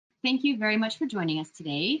Thank you very much for joining us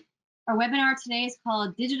today. Our webinar today is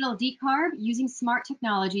called Digital Decarb, Using Smart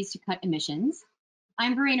Technologies to Cut Emissions.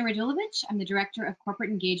 I'm Verena Radulovic. I'm the Director of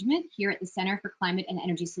Corporate Engagement here at the Center for Climate and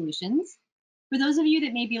Energy Solutions. For those of you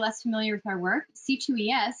that may be less familiar with our work,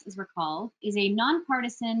 C2ES, as we're called, is a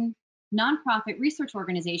nonpartisan, nonprofit research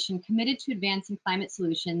organization committed to advancing climate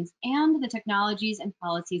solutions and the technologies and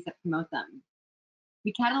policies that promote them.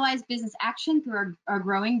 We catalyze business action through our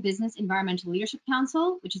growing Business Environmental Leadership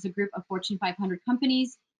Council, which is a group of Fortune 500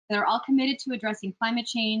 companies that are all committed to addressing climate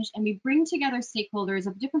change, and we bring together stakeholders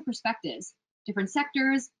of different perspectives, different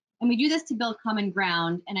sectors, and we do this to build common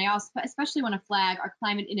ground. And I also especially want to flag our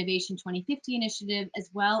Climate Innovation 2050 initiative, as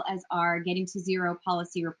well as our Getting to Zero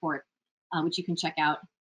policy report, which you can check out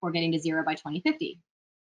for Getting to Zero by 2050.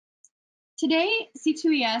 Today,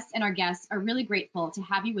 C2ES and our guests are really grateful to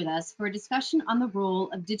have you with us for a discussion on the role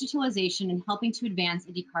of digitalization in helping to advance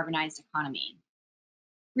a decarbonized economy.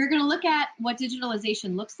 We're going to look at what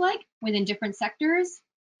digitalization looks like within different sectors,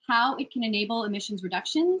 how it can enable emissions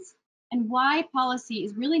reductions, and why policy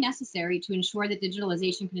is really necessary to ensure that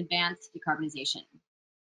digitalization can advance decarbonization.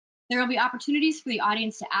 There will be opportunities for the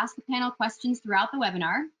audience to ask the panel questions throughout the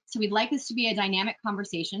webinar, so we'd like this to be a dynamic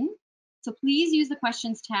conversation. So please use the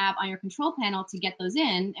questions tab on your control panel to get those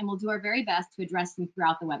in, and we'll do our very best to address them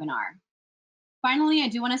throughout the webinar. Finally, I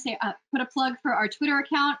do want to say, put a plug for our Twitter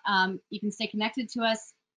account. You can stay connected to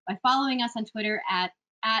us by following us on Twitter at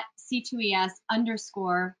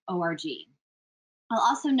C2ES_org. I'll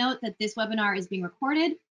also note that this webinar is being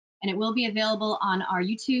recorded, and it will be available on our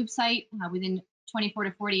YouTube site within 24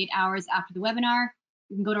 to 48 hours after the webinar.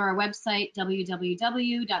 You can go to our website,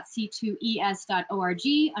 www.c2es.org,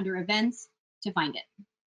 under events to find it.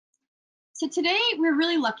 So today, we're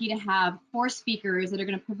really lucky to have 4 speakers that are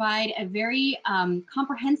going to provide a very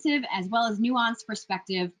comprehensive as well as nuanced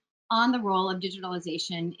perspective on the role of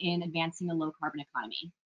digitalization in advancing a low carbon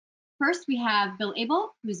economy. First, we have Bill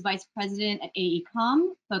Abolt, who's Vice President at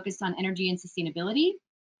AECOM, focused on energy and sustainability.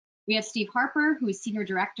 We have Steve Harper, who is Senior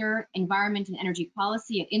Director, Environment and Energy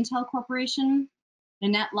Policy at Intel Corporation.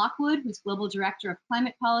 Nanette Lockwood, who's Global Director of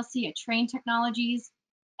Climate Policy at Trane Technologies.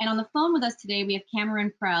 And on the phone with us today, we have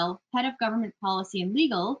Cameron Prell, Head of Government Policy and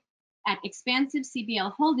Legal at Xpansiv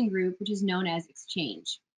CBL Holding Group, which is known as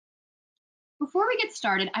XCHG. Before we get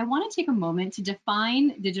started, I want to take a moment to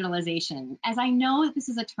define digitalization, as I know that this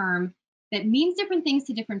is a term that means different things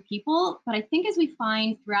to different people, but I think as we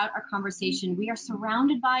find throughout our conversation, we are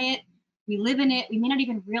surrounded by it, we live in it, we may not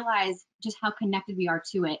even realize just how connected we are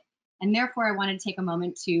to it. And therefore, I wanted to take a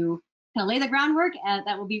moment to kind of lay the groundwork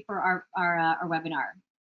that will be for our webinar.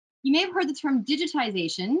 You may have heard the term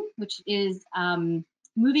digitization, which is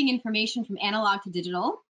moving information from analog to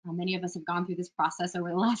digital. Many of us have gone through this process over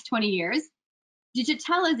the last 20 years.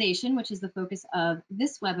 Digitalization, which is the focus of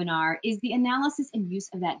this webinar, is the analysis and use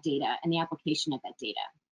of that data and the application of that data.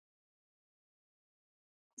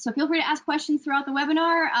 So feel free to ask questions throughout the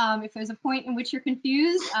webinar. If there's a point in which you're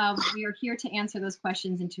confused, we are here to answer those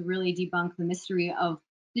questions and to really debunk the mystery of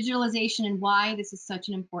digitalization and why this is such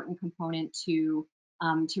an important component to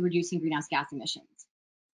reducing greenhouse gas emissions.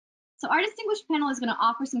 So our distinguished panel is going to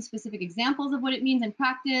offer some specific examples of what it means in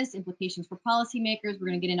practice, implications for policymakers. We're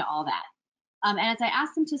going to get into all that. And as I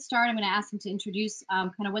ask them to start, I'm going to ask them to introduce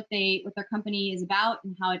kind of what their company is about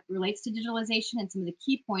and how it relates to digitalization and some of the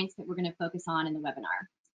key points that we're going to focus on in the webinar.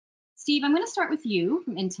 Steve, I'm going to start with you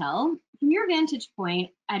from Intel. From your vantage point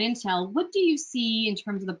at Intel, what do you see in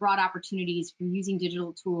terms of the broad opportunities for using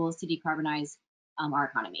digital tools to decarbonize our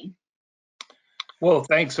economy? Well,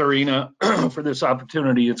 thanks, Verena, for this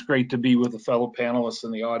opportunity. It's great to be with a fellow panelists in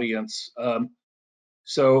the audience.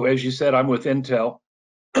 So, as you said, I'm with Intel.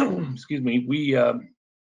 Excuse me.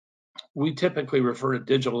 We typically refer to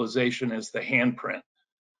digitalization as the handprint.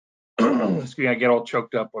 Excuse me, I get all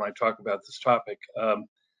choked up when I talk about this topic.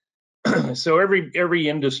 So every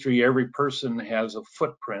industry, every person has a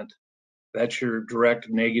footprint. That's your direct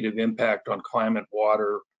negative impact on climate,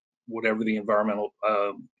 water, whatever the environmental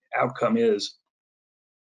outcome is.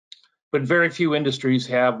 But very few industries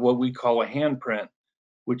have what we call a handprint,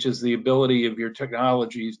 which is the ability of your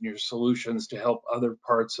technologies and your solutions to help other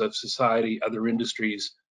parts of society, other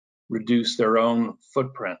industries, reduce their own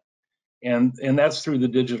footprint. And that's through the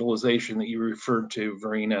digitalization that you referred to,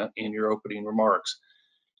 Verena, in your opening remarks.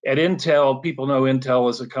 At Intel, people know Intel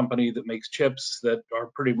as a company that makes chips that are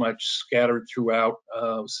pretty much scattered throughout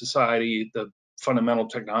society, the fundamental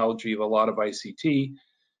technology of a lot of ICT.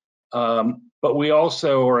 But we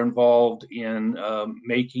also are involved in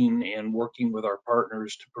making and working with our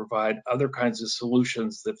partners to provide other kinds of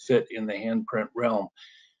solutions that fit in the handprint realm.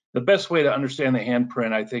 The best way to understand the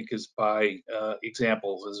handprint, I think, is by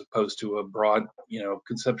examples as opposed to a broad,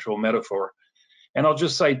 conceptual metaphor. And I'll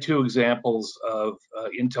just cite two examples of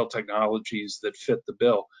Intel technologies that fit the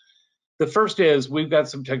bill. The first is we've got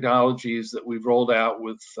some technologies that we've rolled out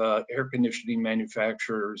with air conditioning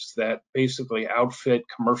manufacturers that basically outfit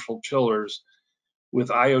commercial chillers with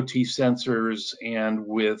IoT sensors and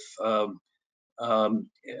with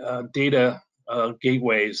data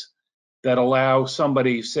gateways that allow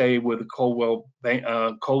somebody, say, with a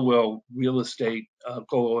Coldwell real estate,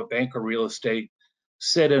 Coldwell Banker real estate,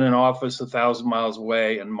 sit in an office 1,000 miles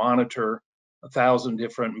away and monitor 1,000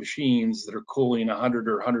 different machines that are cooling 100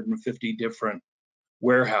 or 150 different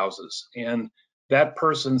warehouses. And that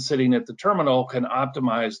person sitting at the terminal can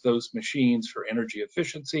optimize those machines for energy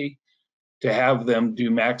efficiency, to have them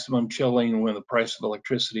do maximum chilling when the price of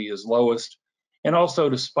electricity is lowest, and also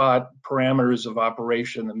to spot parameters of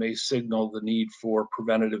operation that may signal the need for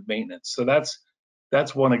preventative maintenance. So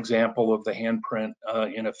that's one example of the handprint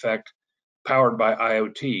in effect, powered by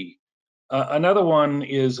IoT. Another one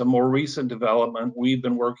is a more recent development. We've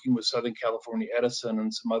been working with Southern California Edison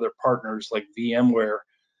and some other partners like VMware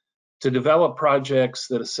to develop projects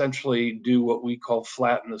that essentially do what we call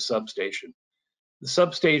flatten the substation. The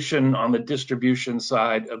substation on the distribution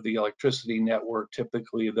side of the electricity network,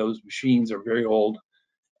 typically those machines are very old,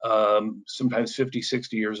 sometimes 50,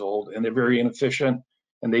 60 years old, and they're very inefficient,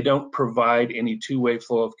 and they don't provide any two-way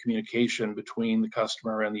flow of communication between the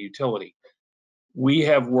customer and the utility. We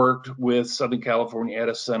have worked with Southern California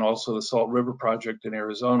Edison, also the Salt River Project in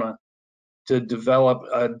Arizona, to develop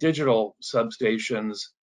digital substations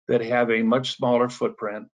that have a much smaller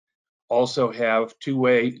footprint, also have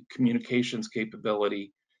two-way communications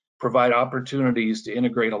capability, provide opportunities to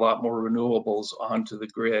integrate a lot more renewables onto the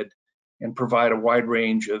grid, and provide a wide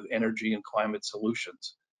range of energy and climate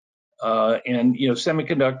solutions. And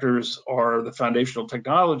semiconductors are the foundational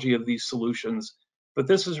technology of these solutions, but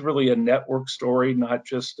this is really a network story, not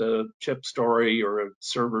just a chip story or a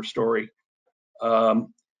server story.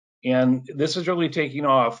 And this is really taking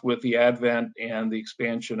off with the advent and the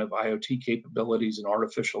expansion of IoT capabilities and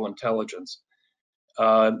artificial intelligence.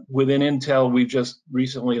 Within Intel, we just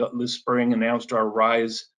recently this spring announced our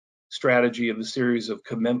RISE strategy of a series of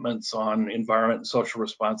commitments on environment and social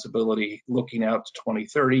responsibility looking out to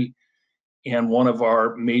 2030. And one of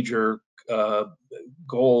our major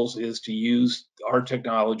goals is to use our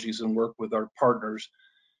technologies and work with our partners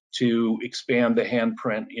to expand the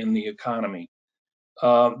handprint in the economy.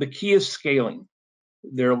 The key is scaling.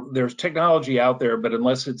 There's technology out there, but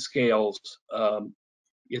unless it scales,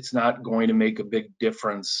 it's not going to make a big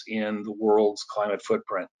difference in the world's climate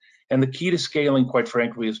footprint. And the key to scaling, quite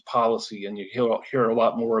frankly, is policy, and you hear a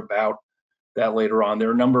lot more about that later on. There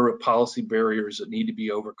are a number of policy barriers that need to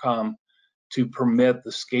be overcome to permit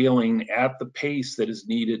the scaling at the pace that is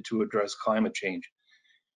needed to address climate change.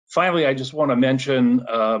 Finally, I just want to mention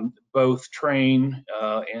both Trane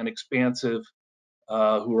and Xpansiv,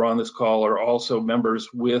 who are on this call, are also members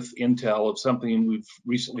with Intel of something we've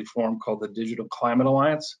recently formed called the Digital Climate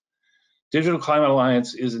Alliance. Digital Climate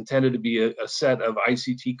Alliance is intended to be a set of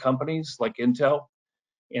ICT companies like Intel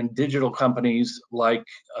and digital companies like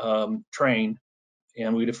Trane,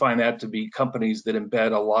 and we define that to be companies that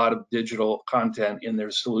embed a lot of digital content in their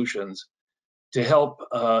solutions to help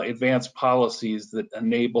advance policies that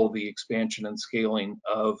enable the expansion and scaling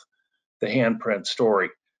of the handprint story.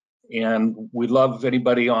 And we'd love if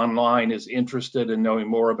anybody online is interested in knowing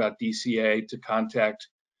more about DCA to contact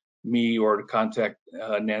me or to contact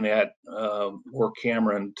Nanette or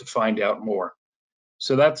Cameron to find out more.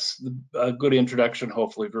 So that's a good introduction,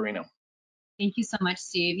 hopefully, Verena. Thank you so much,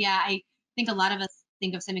 Steve. Yeah, I think a lot of us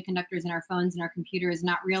think of semiconductors in our phones and our computers,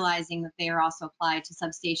 not realizing that they are also applied to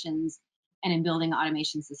substations and in building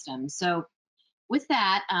automation systems. So with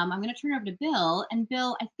that, I'm going to turn it over to Bill. And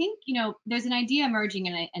Bill, I think, there's an idea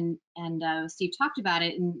emerging, and Steve talked about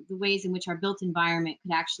it, in the ways in which our built environment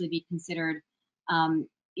could actually be considered,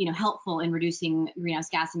 helpful in reducing greenhouse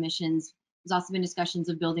gas emissions. There's also been discussions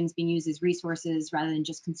of buildings being used as resources rather than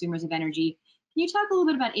just consumers of energy. Can you talk a little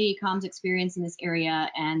bit about AECOM's experience in this area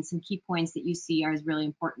and some key points that you see are as really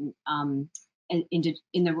important for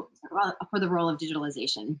the role of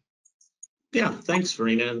digitalization? Yeah, thanks,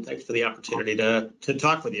 Verena, and thanks for the opportunity to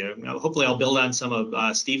talk with you. Hopefully, I'll build on some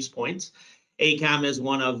of Steve's points. AECOM is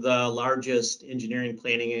one of the largest engineering,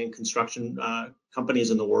 planning, and construction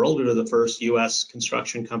companies in the world. We were the first U.S.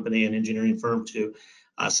 construction company and engineering firm to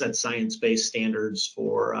set science-based standards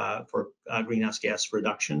for greenhouse gas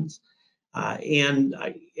reductions. And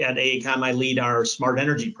at AECOM, I lead our smart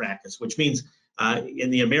energy practice, which means In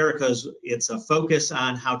the Americas, it's a focus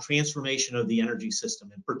on how transformation of the energy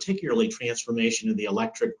system, and particularly transformation of the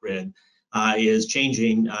electric grid, is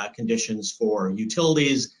changing conditions for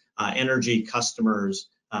utilities, energy customers,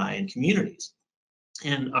 and communities.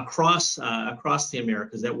 And across the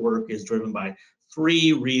Americas, that work is driven by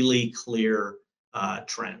three really clear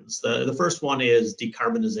trends. The first one is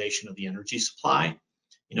decarbonization of the energy supply.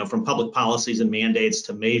 You know, from public policies and mandates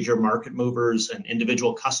to major market movers and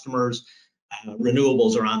individual customers,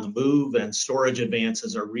 renewables are on the move, and storage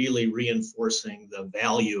advances are really reinforcing the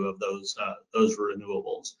value of those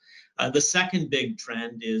renewables. The second big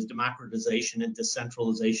trend is democratization and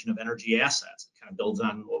decentralization of energy assets. It kind of builds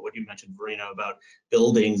on what you mentioned, Verena, about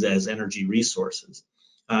buildings as energy resources.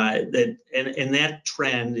 That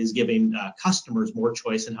trend is giving customers more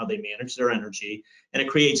choice in how they manage their energy, and it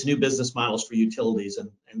creates new business models for utilities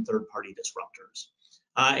and third-party disruptors.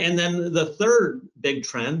 And then the third big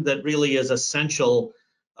trend that really is essential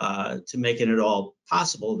to making it all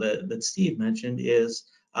possible that Steve mentioned is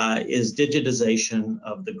digitization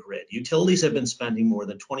of the grid. Utilities have been spending more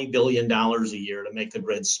than $20 billion a year to make the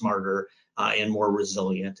grid smarter and more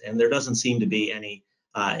resilient, and there doesn't seem to be any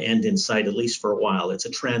end in sight, at least for a while. It's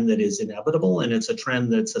a trend that is inevitable, and it's a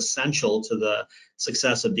trend that's essential to the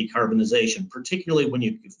success of decarbonization, particularly when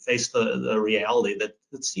you face the reality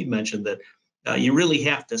that Steve mentioned, that you really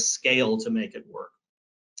have to scale to make it work.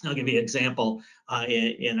 I'll give you an example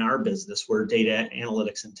in our business where data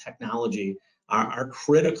analytics and technology are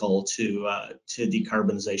critical to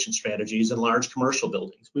decarbonization strategies in large commercial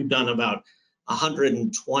buildings. We've done about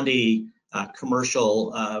 120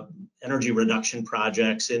 commercial energy reduction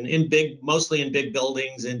projects mostly in big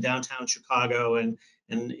buildings in downtown Chicago and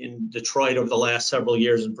in Detroit over the last several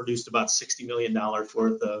years, and produced about $60 million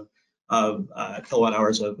worth of kilowatt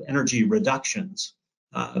hours of energy reductions.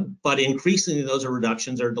 But increasingly, those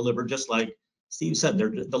reductions are delivered, just like Steve said, they're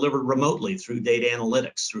delivered remotely through data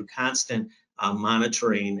analytics, through constant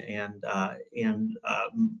monitoring and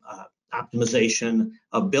optimization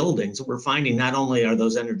of buildings. We're finding not only are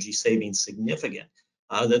those energy savings significant,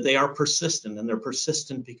 that they are persistent, and they're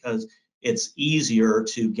persistent because it's easier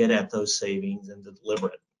to get at those savings and to deliver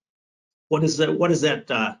it. What does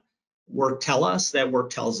that work tell us? That work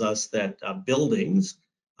tells us that buildings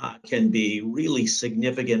can be really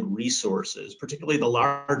significant resources, particularly the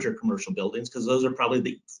larger commercial buildings, because those are probably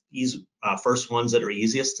the first ones that are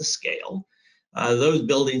easiest to scale. Those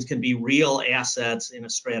buildings can be real assets in a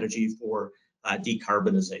strategy for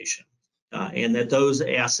decarbonization, and that those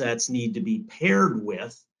assets need to be paired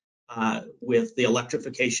with the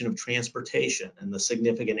electrification of transportation and the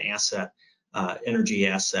significant energy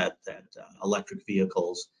asset that electric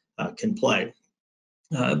vehicles can play.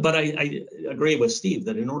 But I agree with Steve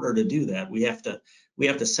that in order to do that, we have to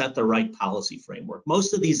set the right policy framework.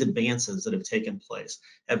 Most of these advances that have taken place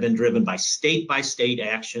have been driven by state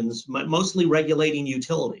actions, mostly regulating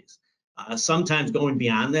utilities. Sometimes going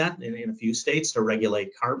beyond that in a few states to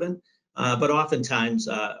regulate carbon, but oftentimes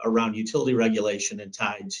around utility regulation and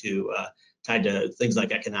tied to things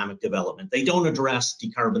like economic development. They don't address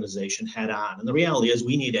decarbonization head on. And the reality is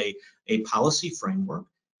we need a policy framework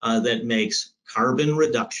that makes carbon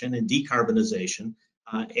reduction and decarbonization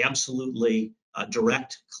absolutely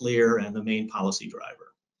direct, clear, and the main policy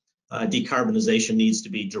driver. Decarbonization needs to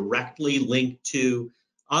be directly linked to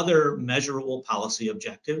other measurable policy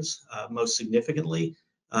objectives, most significantly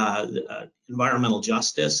environmental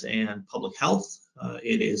justice and public health.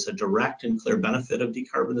 It is a direct and clear benefit of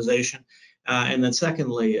decarbonization. And then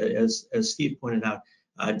secondly, as Steve pointed out,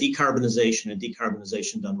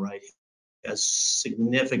 decarbonization done right has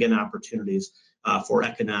significant opportunities for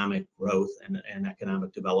economic growth and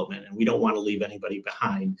economic development, and we don't want to leave anybody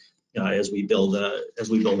behind as we build a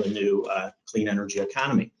new clean energy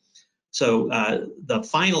economy. So the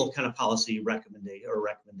final kind of policy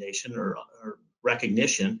recommendation or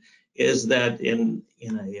recognition is that in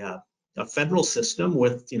a federal system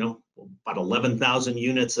with about 11,000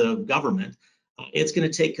 units of government, it's going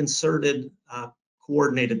to take concerted,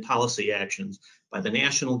 coordinated policy actions by the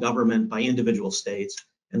national government, by individual states,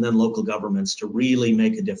 and then local governments to really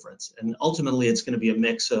make a difference. And ultimately, it's going to be a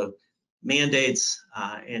mix of mandates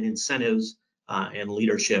and incentives and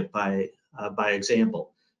leadership by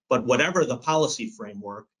example. But whatever the policy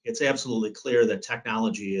framework, it's absolutely clear that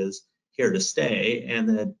technology is here to stay and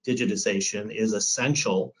that digitization is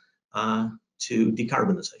essential to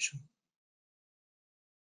decarbonization.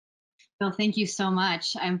 Bill, thank you so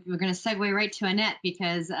much. We're going to segue right to Annette,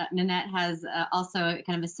 because Nanette has also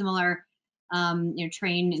kind of a similar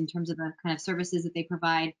Trane in terms of the kind of services that they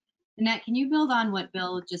provide. Nanette, can you build on what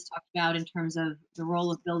Bill just talked about in terms of the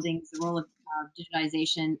role of buildings, the role of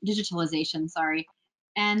digitalization, sorry,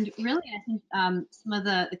 and really, I think some of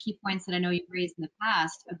the key points that I know you've raised in the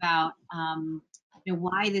past about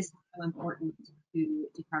why this is so important to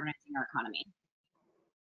decarbonizing our economy.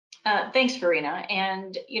 Thanks, Verena.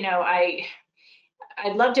 And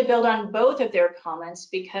I'd love to build on both of their comments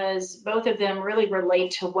because both of them really relate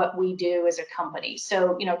to what we do as a company.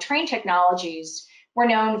 So, Trane Technologies, we're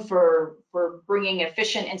known for bringing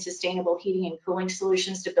efficient and sustainable heating and cooling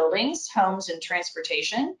solutions to buildings, homes, and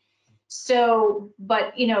transportation. So,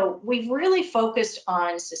 but, we've really focused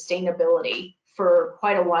on sustainability for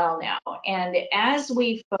quite a while now. And as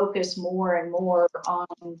we focus more and more on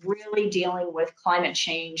really dealing with climate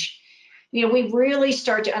change, we really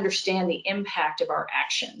start to understand the impact of our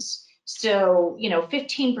actions. So,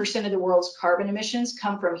 15% of the world's carbon emissions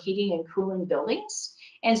come from heating and cooling buildings.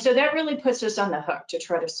 And so that really puts us on the hook to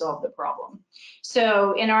try to solve the problem.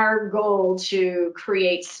 So in our goal to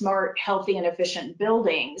create smart, healthy, and efficient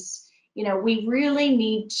buildings, we really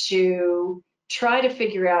need to try to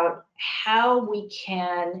figure out how we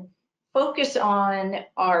can focus on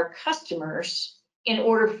our customers in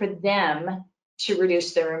order for them to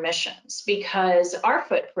reduce their emissions, because our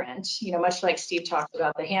footprint, much like Steve talked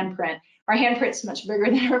about the handprint, our handprint's much bigger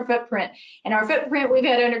than our footprint, and our footprint we've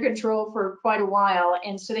had under control for quite a while,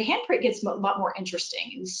 and so the handprint gets a lot more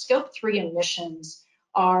interesting. And Scope 3 emissions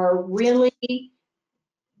are really,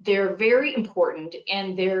 they're very important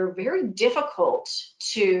and they're very difficult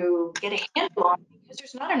to get a handle on because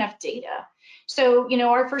there's not enough data. So,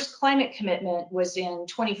 our first climate commitment was in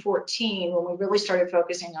 2014 when we really started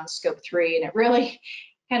focusing on Scope 3, and it really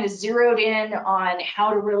kind of zeroed in on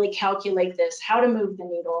how to really calculate this, how to move the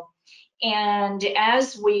needle. And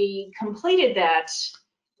as we completed that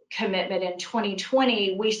commitment in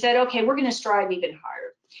 2020, we said, okay, we're going to strive even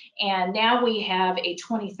harder. And now we have a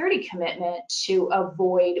 2030 commitment to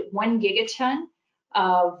avoid 1 gigaton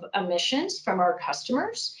of emissions from our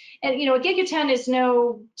customers. And, a gigaton is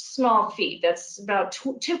no small feat. That's about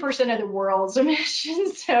 2% of the world's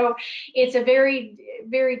emissions. So it's a very,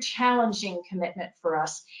 very challenging commitment for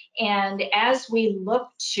us. And as we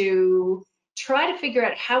look to try to figure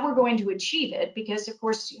out how we're going to achieve it, because of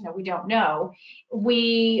course, we don't know,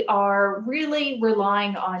 we are really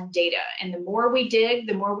relying on data. And the more we dig,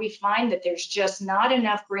 the more we find that there's just not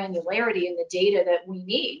enough granularity in the data that we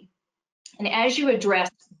need. And as you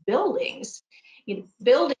address buildings,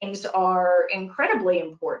 buildings are incredibly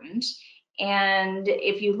important. And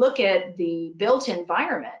if you look at the built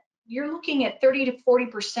environment, you're looking at 30 to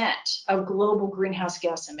 40% of global greenhouse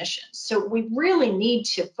gas emissions. So we really need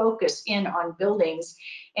to focus in on buildings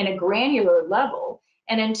in a granular level.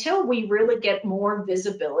 And until we really get more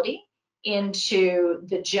visibility into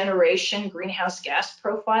the generation greenhouse gas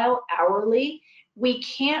profile hourly, we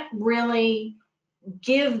can't really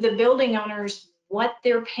give the building owners what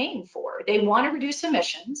they're paying for. They want to reduce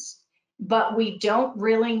emissions, but we don't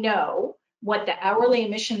really know what the hourly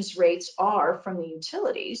emissions rates are from the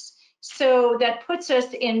utilities. So that puts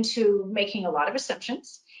us into making a lot of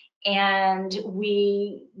assumptions, and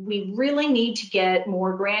we really need to get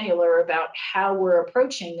more granular about how we're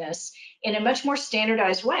approaching this in a much more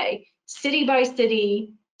standardized way. City by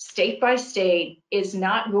city, state by state is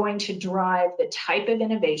not going to drive the type of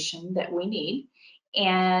innovation that we need.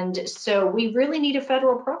 And so we really need a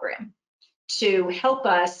federal program to help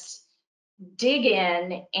us dig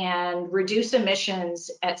in and reduce emissions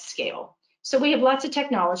at scale. So we have lots of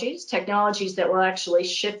technologies that will actually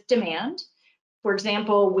shift demand. For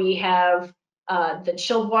example, we have the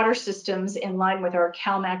chilled water systems in line with our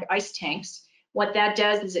CalMac ice tanks. What that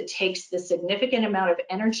does is it takes the significant amount of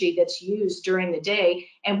energy that's used during the day,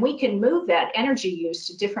 and we can move that energy use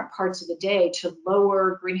to different parts of the day to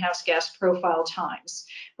lower greenhouse gas profile times.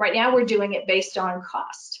 Right now, we're doing it based on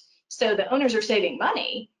cost. So the owners are saving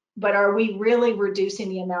money, but are we really reducing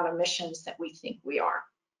the amount of emissions that we think we are?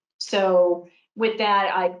 So with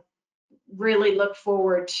that, I really look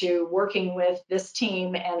forward to working with this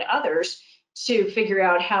team and others to figure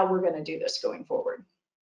out how we're going to do this going forward.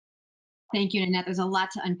 Thank you, Nanette. There's a lot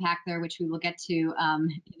to unpack there, which we will get to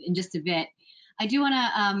in just a bit. I do want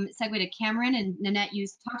to segue to Cameron. And Nanette, you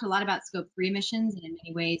talked a lot about Scope 3 emissions, and in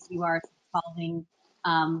many ways you are solving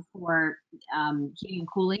for heating and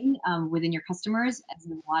cooling within your customers, as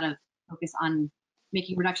there's a lot of focus on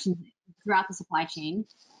making reductions throughout the supply chain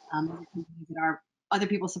that are other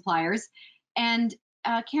people's suppliers. And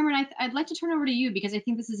Cameron, I'd like to turn over to you because I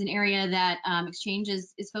think this is an area that Exchange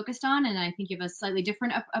is focused on, and I think you have a slightly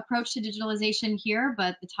different approach to digitalization here,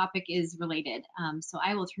 but the topic is related. So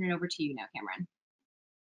I will turn it over to you now, Cameron.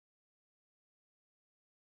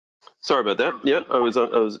 Sorry about that. Yeah, I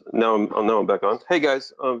was now I'm back on. Hey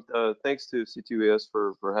guys, thanks to C2ES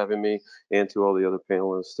for having me, and to all the other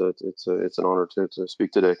panelists. It's an honor to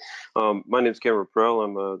speak today. My name is Cameron Prell.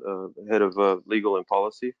 I'm head of legal and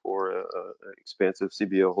policy for Xpansiv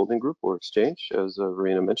CBO Holding Group, or Exchange, as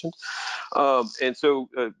Verena mentioned. And so,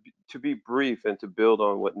 to be brief and to build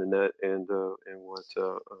on what Nanette and what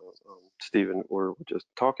Stephen were just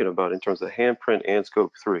talking about in terms of handprint and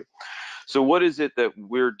scope 3. So what is it that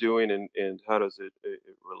we're doing, and how does it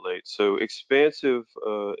relate? So Xpansiv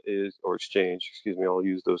is, or Exchange, excuse me, I'll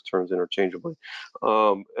use those terms interchangeably.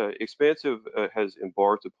 Xpansiv has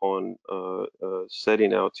embarked upon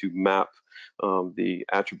setting out to map the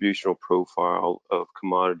attributional profile of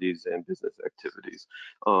commodities and business activities.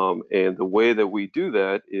 And the way that we do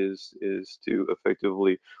that is to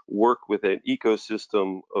effectively work with an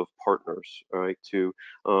ecosystem of partners, right, to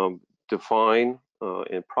define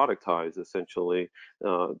and productize essentially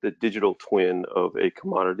the digital twin of a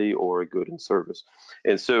commodity or a good and service.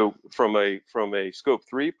 And so from a scope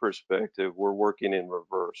 3 perspective, we're working in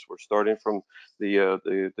reverse. We're starting from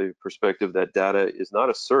the perspective that data is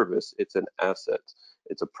not a service, it's an asset.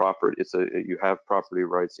 It's a property, you have property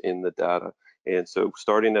rights in the data. And so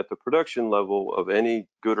starting at the production level of any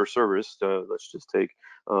good or service, let's just take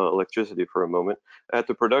electricity for a moment. At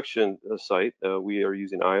the production site, we are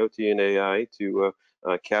using IoT and AI to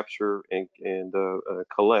capture and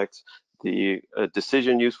collect the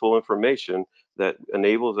decision useful information that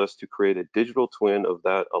enables us to create a digital twin of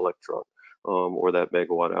that electron. Or that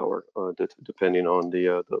megawatt hour, depending on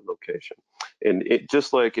the location. And it,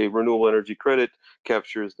 just like a renewable energy credit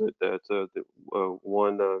captures that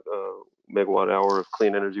 1 megawatt hour of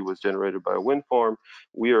clean energy was generated by a wind farm,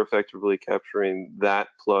 we are effectively capturing that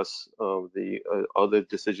plus the other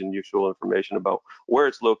decision useful information about where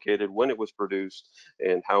it's located, when it was produced,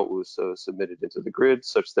 and how it was submitted into the grid,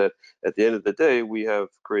 such that at the end of the day, we have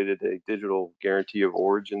created a digital guarantee of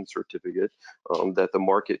origin certificate that the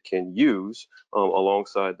market can use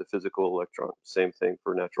alongside the physical electron. Same thing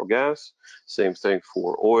for natural gas, same thing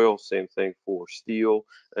for oil, same thing for steel,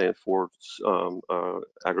 and for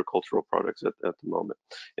agricultural products at the moment.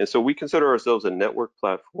 And so we consider ourselves a network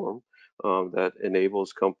platform that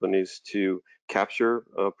enables companies to capture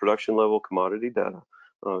production level commodity data,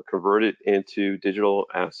 convert it into digital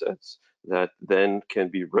assets that then can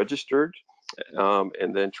be registered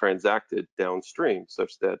and then transacted downstream,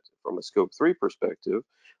 such that from a scope 3 perspective,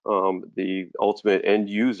 the ultimate end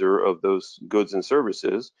user of those goods and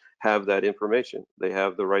services have that information. They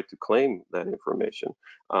have the right to claim that information,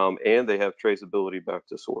 and they have traceability back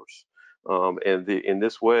to source. And in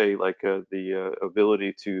this way, like the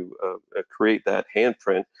ability to create that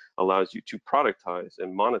handprint allows you to productize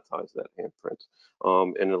and monetize that handprint,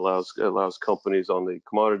 and allows companies on the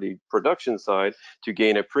commodity production side to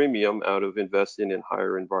gain a premium out of investing in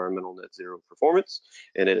higher environmental net zero performance,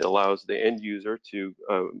 and it allows the end user to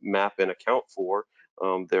map and account for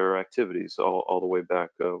their activities all the way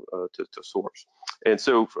back to source. And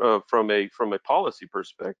so from a policy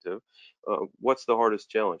perspective, what's the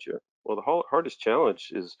hardest challenge here? Well, the hardest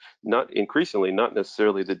challenge is not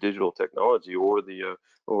necessarily the digital technology or the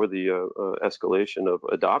escalation of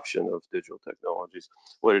adoption of digital technologies.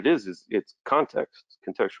 What it is it's context,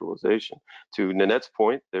 contextualization. To Nanette's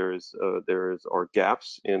point, there are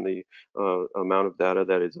gaps in the amount of data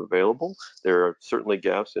that is available. There are certainly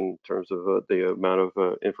gaps in terms of the amount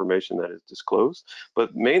of information that is disclosed,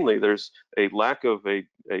 but mainly there's a lack of a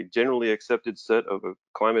generally accepted set of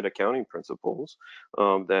climate accounting principles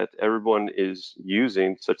that everyone is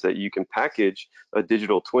using, such that you can package a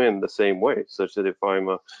digital twin the same way, such that if I'm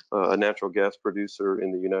a natural gas producer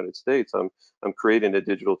in the United States, I'm creating a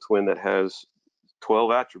digital twin that has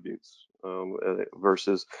 12 attributes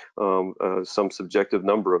versus some subjective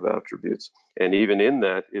number of attributes. And even in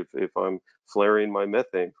that, if I'm flaring my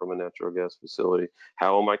methane from a natural gas facility,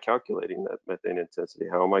 how am I calculating that methane intensity?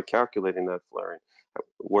 How am I calculating that flaring?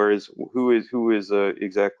 Who is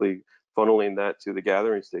exactly funneling that to the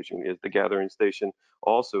gathering station? Is the gathering station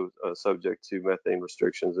also subject to methane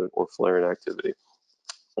restrictions or flaring activity?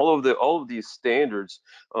 All of these standards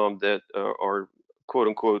that are quote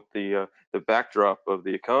unquote the backdrop of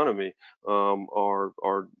the economy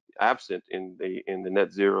are absent in the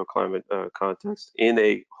net zero climate context in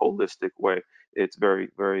a holistic way. It's very,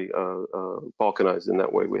 very balkanized in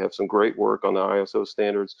that way. We have some great work on the ISO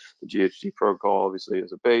standards, the GHG protocol obviously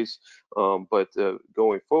is a base, but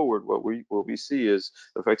going forward, what we see is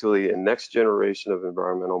effectively a next generation of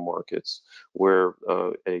environmental markets where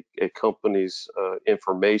a company's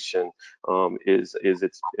information is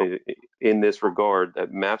in this regard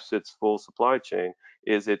that maps its full supply chain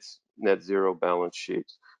is its net zero balance sheet.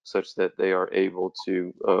 such that they are able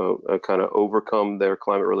to kind of overcome their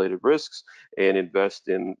climate-related risks and invest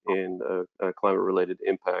in climate-related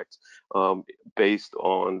impact based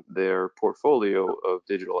on their portfolio of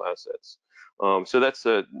digital assets. So that's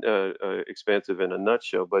Xpansiv in a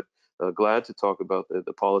nutshell, but glad to talk about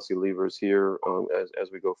the policy levers here as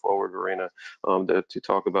we go forward, Verena, to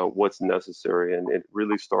talk about what's necessary. And it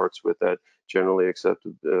really starts with that generally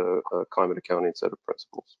accepted climate accounting set of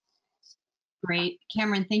principles. Great.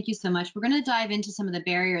 Cameron, thank you so much. We're going to dive into some of the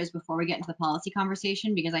barriers before we get into the policy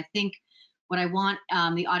conversation, because I think what I want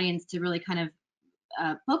the audience to really kind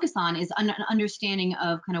of focus on is an understanding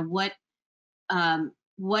of kind of what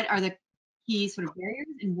are the key sort of barriers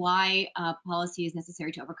and why policy is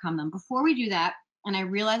necessary to overcome them. Before we do that, and I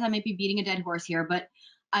realize I might be beating a dead horse here, but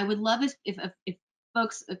I would love if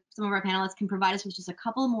folks, if some of our panelists can provide us with just a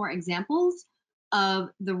couple more examples of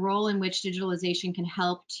the role in which digitalization can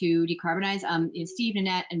help to decarbonize. Steve,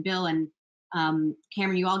 Nanette, and Bill, and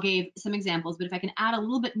Cameron, you all gave some examples, but if I can add a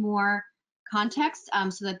little bit more context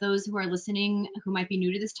so that those who are listening who might be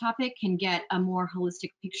new to this topic can get a more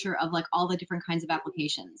holistic picture of like all the different kinds of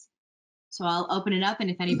applications. So I'll open it up, and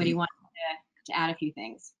if anybody wants to add a few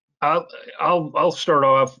things. I'll start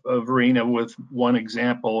off, Verena, with one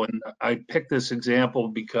example, and I picked this example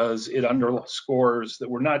because it underscores that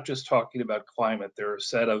we're not just talking about climate. There are a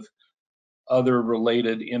set of other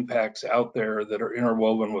related impacts out there that are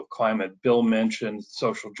interwoven with climate. Bill mentioned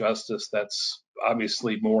social justice. That's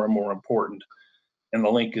obviously more and more important, and the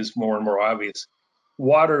link is more and more obvious.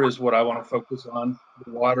 Water is what I want to focus on.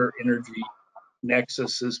 The water energy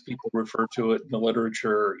nexus, as people refer to it in the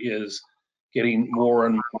literature, is getting more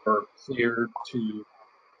and more clear to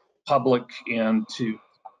public and to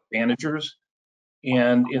managers.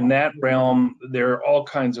 And in that realm, there are all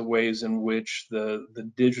kinds of ways in which the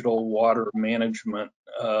digital water management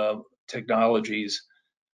technologies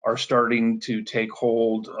are starting to take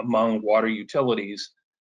hold among water utilities.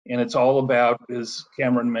 And it's all about, as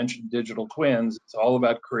Cameron mentioned, digital twins. It's all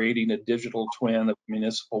about creating a digital twin of the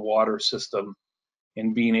municipal water system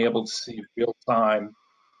and being able to see real time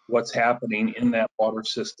what's happening in that water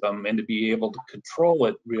system and to be able to control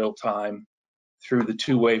it real time through the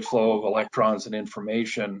two-way flow of electrons and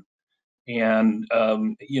information. And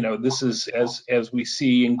this is as we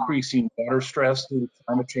see increasing water stress due to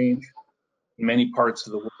climate change in many parts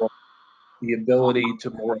of the world, the ability to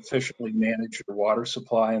more efficiently manage your water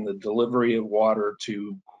supply and the delivery of water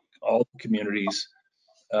to all communities,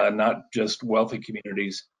 not just wealthy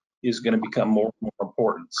communities, is going to become more and more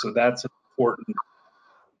important. So that's an important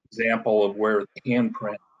example of where the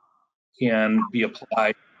handprint can be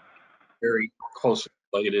applied very closely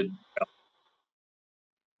related.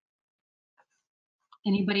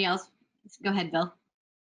 Anybody else? Go ahead, Bill.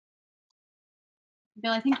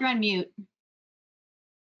 Bill, I think you're on mute.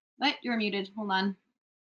 What? You're muted. Hold on.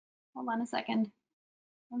 Hold on a second.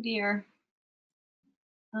 Oh dear.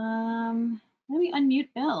 Let me unmute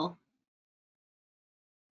Bill.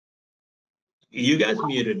 You guys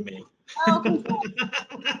muted me. Oh, okay.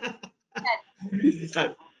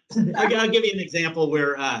 I'll give you an example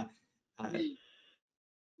where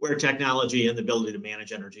technology and the ability to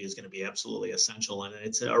manage energy is going to be absolutely essential, and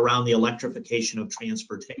it's around the electrification of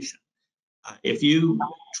transportation. If you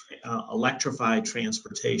electrify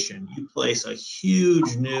transportation, you place a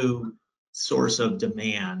huge new source of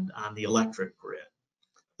demand on the electric grid.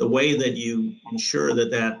 The way that you ensure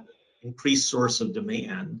that that increased source of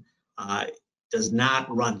demand does not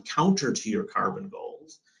run counter to your carbon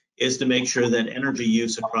goals is to make sure that energy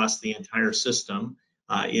use across the entire system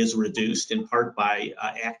is reduced, in part by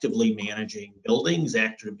actively managing buildings,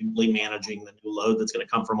 actively managing the new load that's going to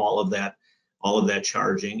come from all of that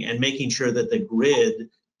charging, and making sure that the grid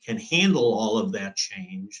can handle all of that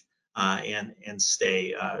change and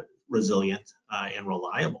stay resilient and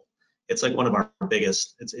reliable. It's like one of our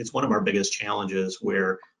biggest, it's one of our biggest challenges,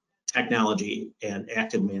 where technology and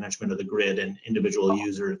active management of the grid and individual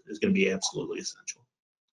users is going to be absolutely essential.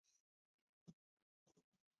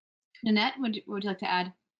 Nanette, what would you like to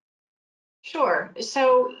add? Sure.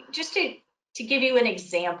 So just to give you an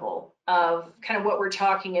example of kind of what we're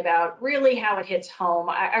talking about, really how it hits home,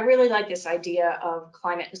 I really like this idea of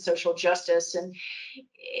climate and social justice, and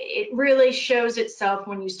it really shows itself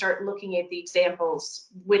when you start looking at the examples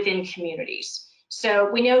within communities.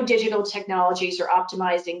 So we know digital technologies are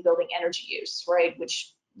optimizing building energy use, right,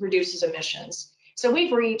 which reduces emissions. So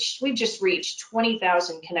we've just reached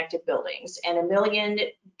 20,000 connected buildings and 1 million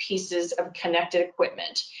pieces of connected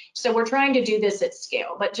equipment. So we're trying to do this at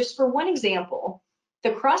scale. But just for one example,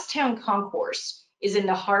 the Crosstown Concourse is in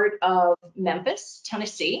the heart of Memphis,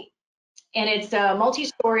 Tennessee. And it's a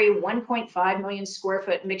multi-story, 1.5 million square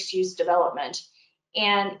foot mixed-use development.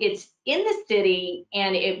 And it's in the city,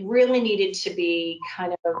 and it really needed to be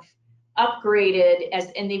kind of upgraded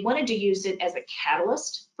and they wanted to use it as a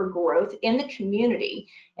catalyst for growth in the community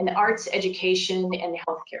in the arts, education, and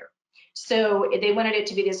healthcare. So they wanted it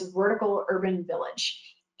to be this vertical urban village.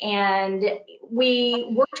 And we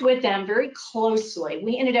worked with them very closely.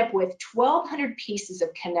 We ended up with 1,200 pieces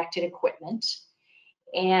of connected equipment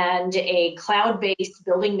and a cloud-based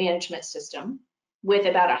building management system with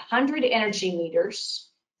about 100 energy meters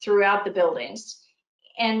throughout the buildings.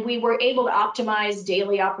 And we were able to optimize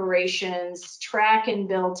daily operations, track and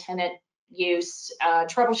bill tenant use,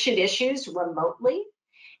 troubleshoot issues remotely,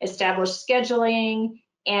 establish scheduling,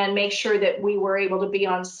 and make sure that we were able to be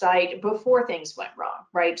on site before things went wrong,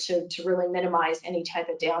 right? To really minimize any type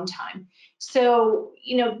of downtime. So,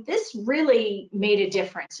 you know, this really made a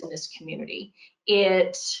difference in this community.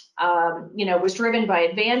 It, you know, was driven by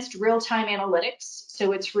advanced real-time analytics.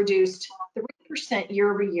 So it's reduced 3%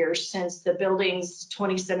 year over year since the building's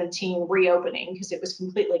 2017 reopening, because it was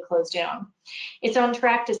completely closed down. It's on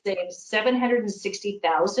track to save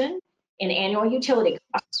 $760,000 in annual utility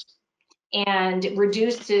costs and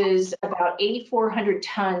reduces about 8,400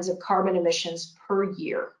 tons of carbon emissions per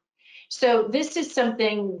year. So this is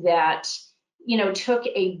something that, you know, took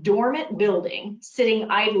a dormant building sitting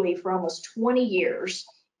idly for almost 20 years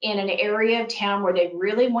in an area of town where they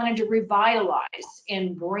really wanted to revitalize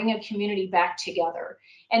and bring a community back together.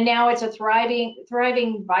 And now it's a thriving,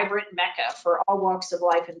 vibrant mecca for all walks of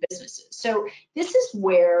life and businesses. So this is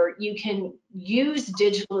where you can use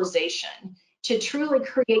digitalization to truly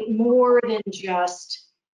create more than just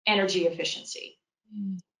energy efficiency.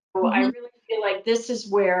 So I really feel like this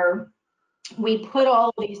is where we put all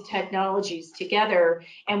of these technologies together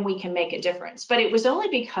and we can make a difference. But it was only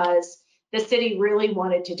because the city really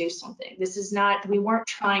wanted to do something. This is not, we weren't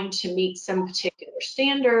trying to meet some particular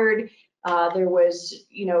standard. There was,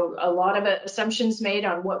 you know, a lot of assumptions made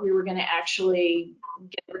on what we were going to actually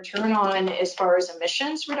get a return on as far as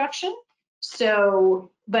emissions reduction. So,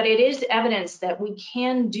 but it is evidence that we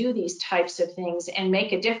can do these types of things and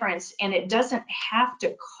make a difference, and it doesn't have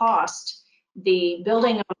to cost the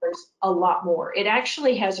building owners a lot more. It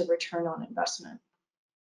actually has a return on investment.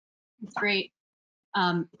 That's great.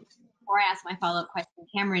 Before I ask my follow-up question,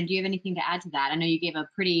 Cameron, do you have anything to add to that? I know you gave a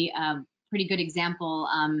pretty good example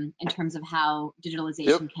in terms of how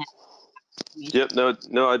digitalization can. Yep.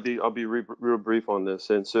 No. I'll be real brief on this.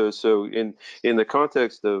 And so in the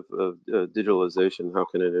context of digitalization, how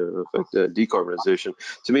can it affect decarbonization?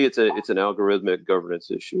 To me, it's an algorithmic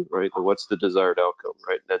governance issue, right? What's the desired outcome,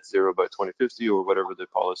 right? Net zero by 2050 or whatever the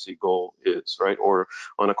policy goal is, right? Or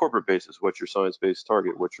on a corporate basis, what's your science-based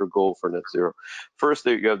target? What's your goal for net zero? First,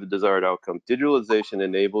 you have the desired outcome. Digitalization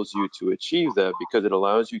enables you to achieve that because it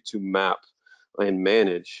allows you to map and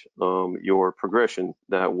manage your progression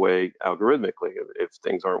that way algorithmically. If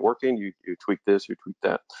things aren't working, you tweak this, you tweak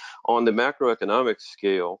that. On the macroeconomic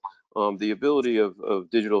scale, the ability of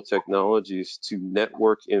digital technologies to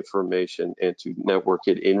network information and to network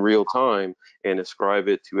it in real time and ascribe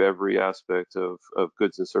it to every aspect of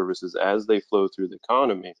goods and services as they flow through the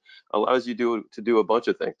economy allows you to do a bunch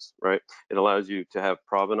of things, right? It allows you to have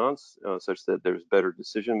provenance such that there's better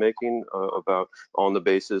decision making about on the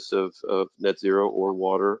basis of net zero or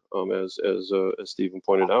water, as Stephen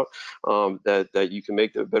pointed out, that you can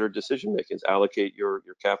make better decision makings, allocate your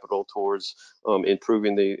capital towards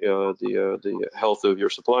improving the health of your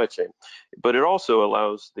supply chain. But it also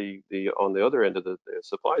allows on the other end of the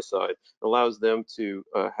supply side, allows them to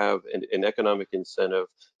have an economic incentive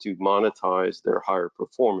to monetize their higher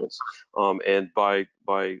performance. And by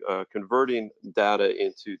converting data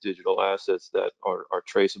into digital assets that are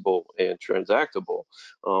traceable and transactable,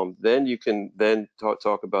 then you can then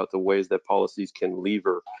talk about the ways that policies can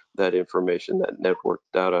lever that information, that network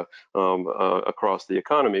data across the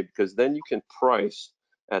economy, because then you can price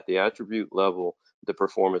at the attribute level the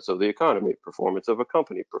performance of the economy, performance of a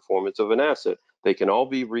company, performance of an asset. They can all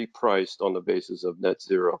be repriced on the basis of net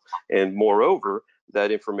zero. And moreover, that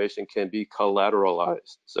information can be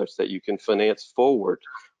collateralized such that you can finance forward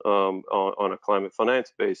on a climate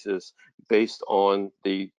finance basis based on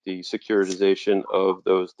the securitization of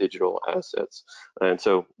those digital assets. And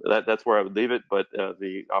so that's where I would leave it, but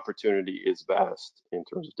the opportunity is vast in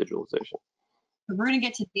terms of digitalization. We're going to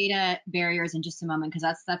get to data barriers in just a moment,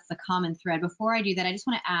 because that's the common thread. Before I do that, I just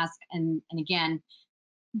want to ask, and again,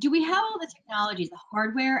 do we have all the technologies, the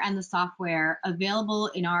hardware and the software available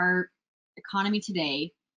in our economy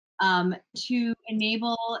today to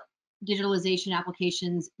enable digitalization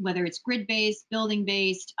applications, whether it's grid-based,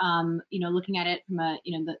 building-based, looking at it from a,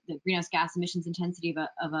 the greenhouse gas emissions intensity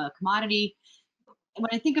of a commodity. When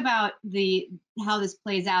I think about how this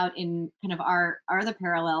plays out in kind of our other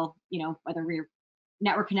parallel, whether we're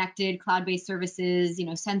network connected, cloud-based services,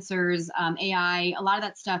 sensors, AI, a lot of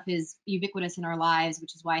that stuff is ubiquitous in our lives,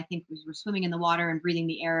 which is why I think we're swimming in the water and breathing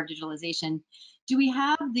the air of digitalization. Do we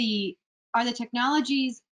have are the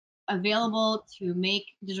technologies available to make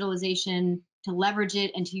digitalization, to leverage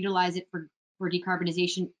it and to utilize it for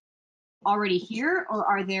decarbonization already here, or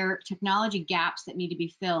are there technology gaps that need to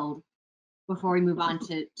be filled before we move on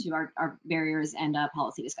to our barriers and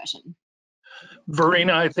policy discussion?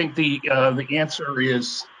 Verena, I think the answer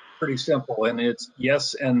is pretty simple, and it's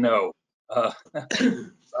yes and no.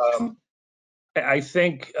 I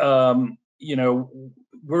think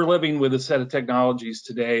we're living with a set of technologies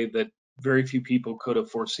today that very few people could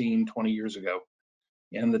have foreseen 20 years ago,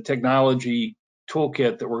 and the technology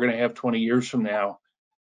toolkit that we're going to have 20 years from now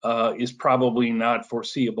is probably not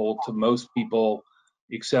foreseeable to most people,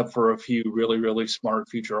 except for a few really, really smart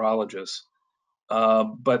futurologists.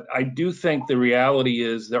 But I do think the reality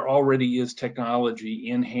is there already is technology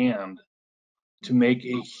in hand to make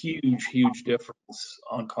a huge, huge difference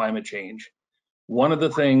on climate change. One of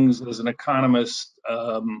the things as an economist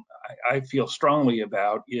I feel strongly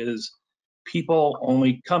about is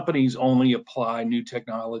companies only apply new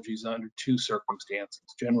technologies under two circumstances,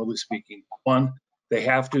 generally speaking. One, they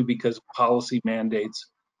have to because of policy mandates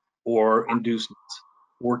or inducements.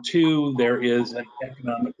 Or two, there is an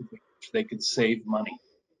economic advantage. They could save money.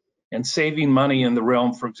 And saving money in the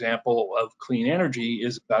realm, for example, of clean energy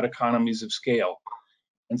is about economies of scale.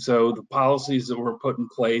 And so the policies that were put in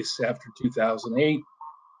place after 2008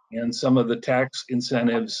 and some of the tax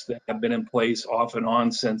incentives that have been in place off and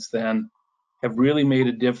on since then have really made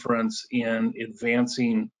a difference in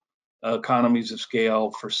advancing economies of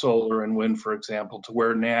scale for solar and wind, for example, to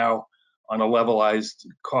where now on a levelized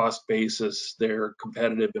cost basis, they're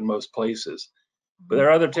competitive in most places. But there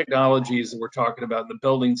are other technologies that we're talking about in the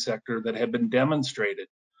building sector that have been demonstrated.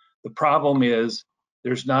 The problem is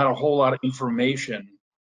there's not a whole lot of information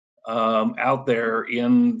out there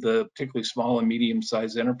in the particularly small and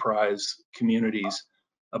medium-sized enterprise communities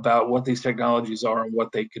about what these technologies are and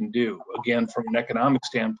what they can do. Again, from an economic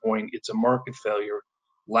standpoint, it's a market failure,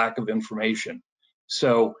 lack of information.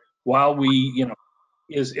 So while we,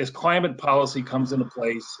 as climate policy comes into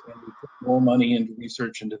place and we put more money into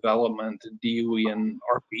research and development and DOE and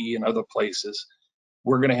RP and other places,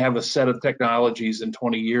 we're going to have a set of technologies in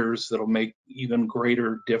 20 years that'll make even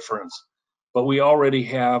greater difference. But we already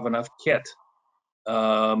have enough kit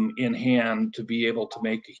in hand to be able to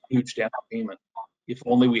make a huge down payment if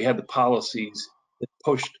only we had the policies that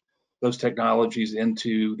pushed those technologies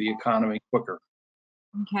into the economy quicker.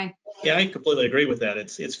 Okay. Yeah, I completely agree with that.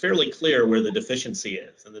 It's fairly clear where the deficiency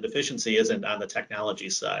is, and the deficiency isn't on the technology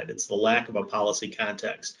side. It's the lack of a policy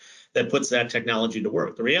context that puts that technology to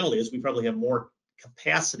work. The reality is we probably have more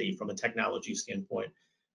capacity from a technology standpoint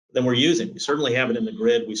than we're using. We certainly have it in the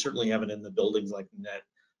grid. We certainly have it in the buildings, like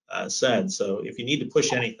Nanette said. So if you need to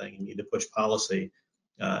push anything, you need to push policy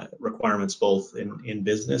requirements both in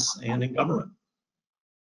business and in government.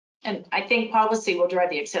 And I think policy will drive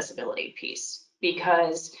the accessibility piece,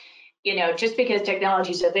 because just because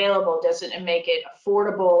technology is available doesn't make it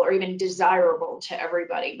affordable or even desirable to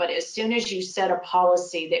everybody. But as soon as you set a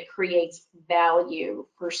policy that creates value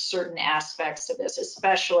for certain aspects of this,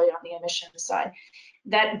 especially on the emissions side,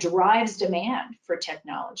 that drives demand for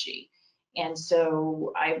technology. And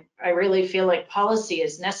so I really feel like policy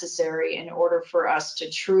is necessary in order for us to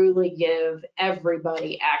truly give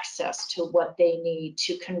everybody access to what they need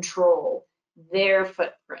to control their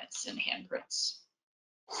footprints and handprints.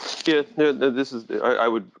 Yeah, this is, I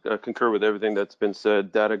would concur with everything that's been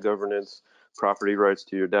said. Data governance, property rights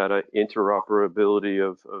to your data, interoperability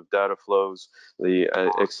of data flows, the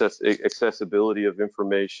accessibility of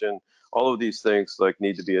information. All of these things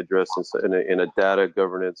need to be addressed in a data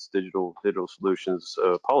governance, digital solutions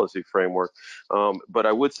policy framework. But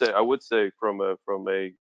I would say from a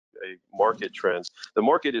market trend, the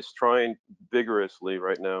market is trying vigorously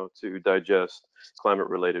right now to digest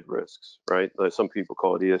climate-related risks, right? Some people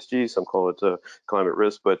call it ESG, some call it climate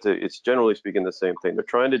risk, but it's generally speaking the same thing. They're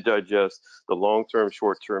trying to digest the long-term,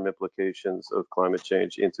 short-term implications of climate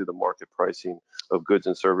change into the market pricing of goods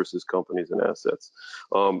and services, companies, and assets.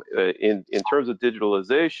 In terms of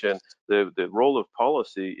digitalization, the role of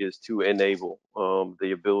policy is to enable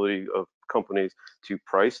the ability of companies to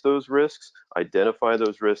price those risks, identify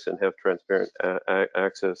those risks, and have transparent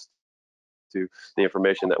access to the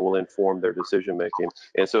information that will inform their decision making.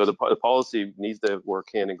 And so the policy needs to work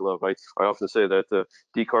hand in glove. I often say that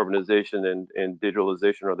decarbonization and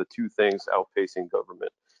digitalization are the two things outpacing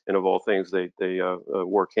government. And of all things, they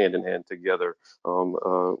work hand in hand together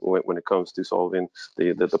when it comes to solving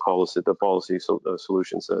the policy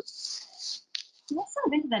solution set. Let's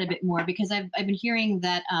dive into that a bit more, because I've been hearing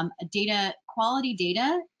that quality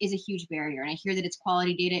data is a huge barrier, and I hear that it's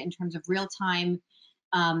quality data in terms of real-time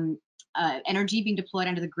energy being deployed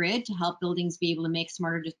onto the grid to help buildings be able to make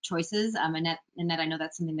smarter choices. Nanette, I know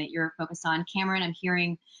that's something that you're focused on. Cameron, I'm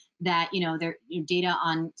hearing that data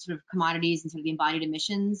on sort of commodities and sort of the embodied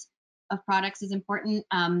emissions of products is important.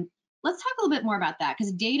 Let's talk a little bit more about that,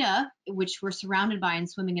 because data, which we're surrounded by and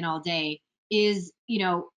swimming in all day, is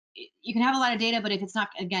you can have a lot of data, but if it's not,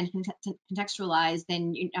 again, contextualized,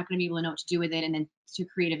 then you're not going to be able to know what to do with it and then to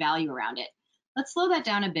create a value around it. Let's slow that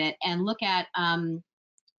down a bit and look at,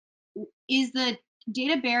 is the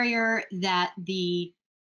data barrier that the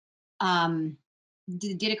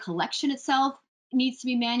data collection itself needs to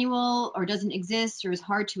be manual or doesn't exist or is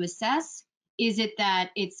hard to assess? Is it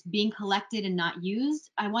that it's being collected and not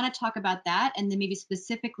used? I want to talk about that, and then maybe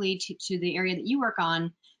specifically to the area that you work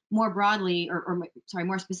on, more broadly, or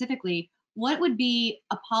more specifically, what would be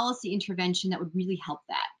a policy intervention that would really help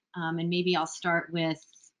that? And maybe I'll start with,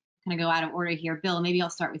 kind of go out of order here. Bill, maybe I'll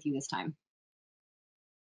start with you this time.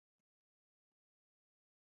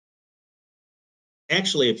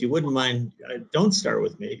 Actually, if you wouldn't mind, don't start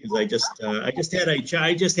with me, because I just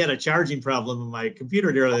had a charging problem in my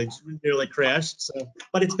computer nearly crashed. So,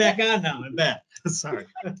 but it's back on now. I'm back. Sorry.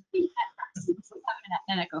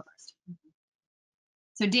 Nanette, go first.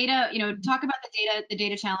 So data, talk about the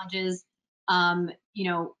data challenges, why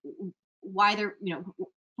they're,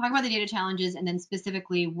 talk about the data challenges, and then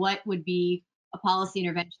specifically what would be a policy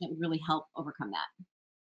intervention that would really help overcome that.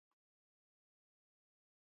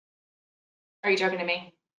 Are you talking to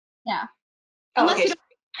me? Yeah. Oh, okay.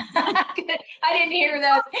 I didn't hear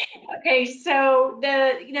that. Okay, so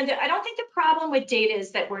I don't think the problem with data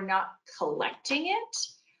is that we're not collecting it.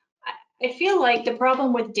 I feel like the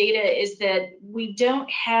problem with data is that we don't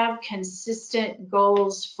have consistent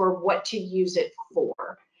goals for what to use it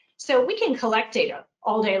for. So we can collect data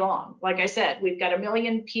all day long. Like I said, we've got 1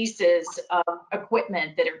 million pieces of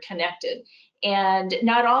equipment that are connected, and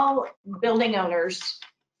not all building owners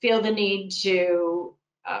feel the need to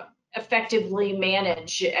effectively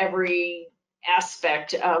manage every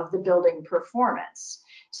aspect of the building performance.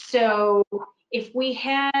 So if we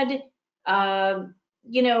had,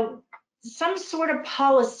 some sort of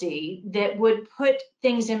policy that would put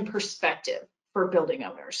things in perspective for building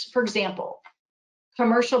owners. For example,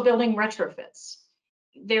 commercial building retrofits.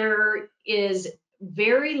 There is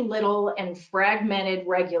very little and fragmented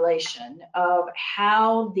regulation of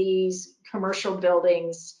how these commercial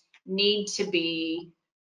buildings need to be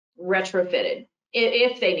retrofitted,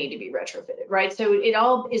 if they need to be retrofitted, right? So it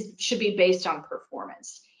all should be based on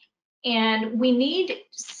performance. And we need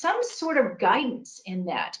some sort of guidance in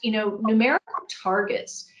that, numerical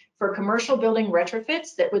targets for commercial building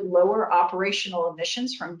retrofits that would lower operational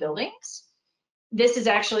emissions from buildings. This has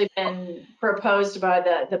actually been proposed by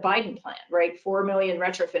the Biden plan, right? 4 million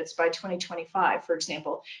retrofits by 2025, for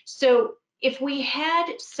example. So if we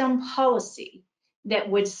had some policy that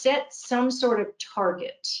would set some sort of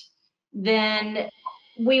target, then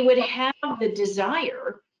we would have the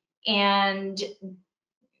desire, and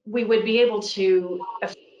we would be able to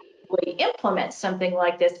effectively implement something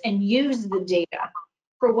like this and use the data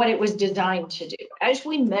for what it was designed to do. As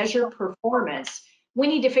we measure performance, we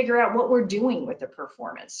need to figure out what we're doing with the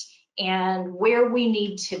performance and where we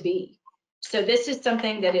need to be. So this is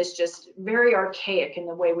something that is just very archaic in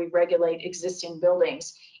the way we regulate existing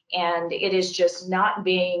buildings, and it is just not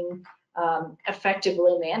being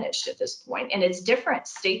effectively managed at this point. And it's different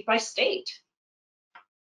state by state.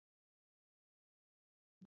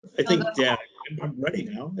 I think I'm ready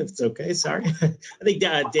now, if it's okay, sorry. I think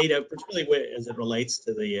data, particularly as it relates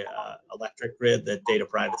to the electric grid, that data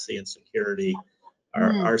privacy and security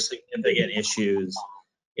are significant issues,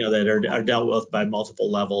 that are dealt with by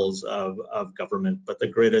multiple levels of government. But the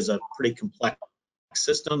grid is a pretty complex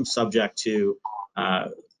system, subject to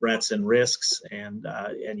threats and risks, and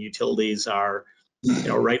utilities are,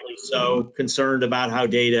 rightly so, concerned about how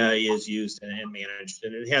data is used and managed,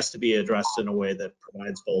 and it has to be addressed in a way that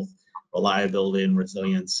provides both reliability and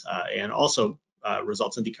resilience, and also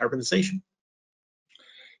results in decarbonization.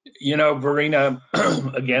 Verena,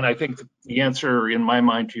 again, I think the answer in my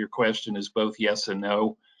mind to your question is both yes and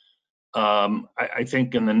no. I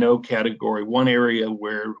think in the no category, one area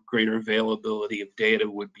where greater availability of data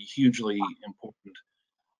would be hugely important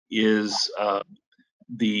is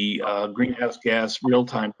the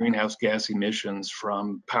real-time greenhouse gas emissions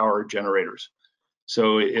from power generators.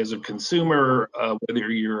 So as a consumer, whether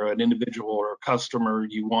you're an individual or a customer,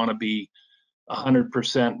 you want to be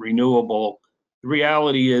 100% renewable. The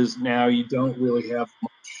reality is now you don't really have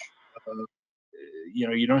much,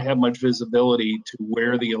 you don't have much visibility to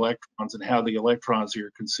where the electrons and how the electrons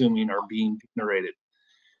you're consuming are being generated.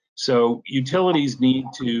 So utilities need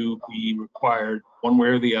to be required one way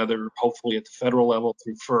or the other, hopefully at the federal level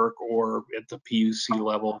through FERC or at the PUC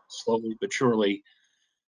level, slowly but surely,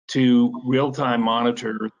 to real-time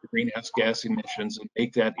monitor the greenhouse gas emissions and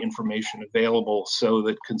make that information available so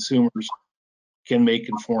that consumers can make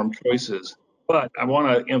informed choices. But I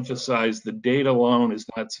want to emphasize the data alone is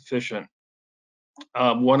not sufficient.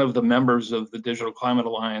 One of the members of the Digital Climate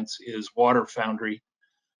Alliance is Water Foundry,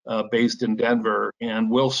 based in Denver, and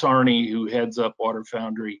Will Sarney, who heads up Water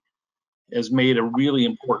Foundry, has made a really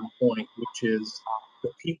important point, which is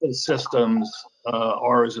the people systems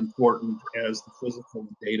are as important as the physical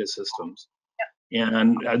data systems.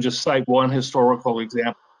 And I'll just cite one historical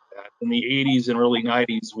example of that. In the 80s and early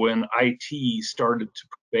 90s, when IT started to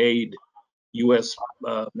pervade US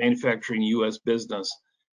manufacturing, US business,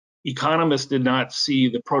 economists did not see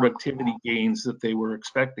the productivity gains that they were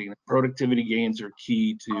expecting. Productivity gains are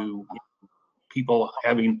key to people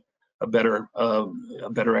having a better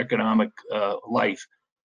economic life.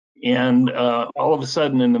 And all of a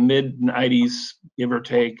sudden, in the mid 90s, give or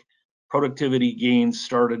take, productivity gains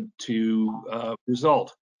started to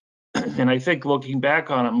result. And I think looking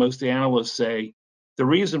back on it, most analysts say the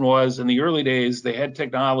reason was in the early days they had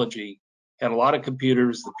technology, had a lot of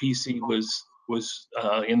computers. The PC was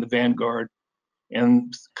in the vanguard,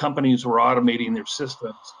 and companies were automating their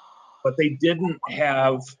systems, but they didn't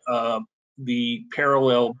have the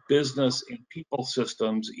parallel business and people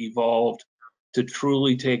systems evolved to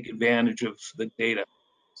truly take advantage of the data.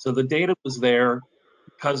 So the data was there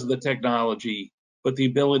because of the technology, but the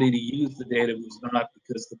ability to use the data was not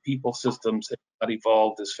because the people systems had not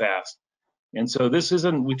evolved as fast. And so this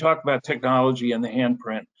isn't, we talk about technology and the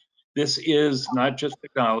handprint. This is not just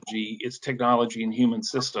technology, it's technology and human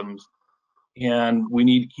systems. And we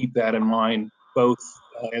need to keep that in mind, both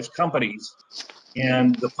as companies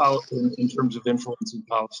and in terms of influencing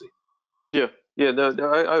policy. Yeah, no,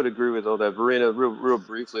 I would agree with all that. Verena, real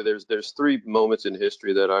briefly, there's three moments in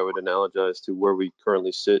history that I would analogize to where we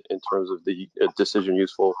currently sit in terms of the decision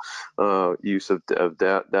useful use of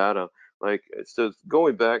data. Like, so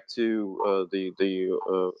going back to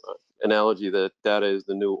the analogy that data is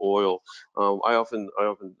the new oil. I often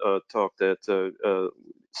talk that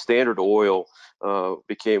Standard Oil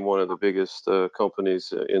became one of the biggest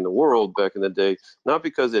companies in the world back in the day, not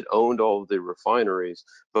because it owned all of the refineries,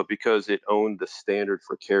 but because it owned the standard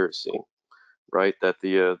for kerosene, right? That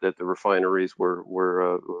the refineries were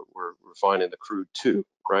refining the crude too,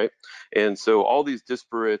 right? And so all these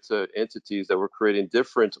disparate entities that were creating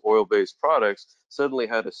different oil-based products suddenly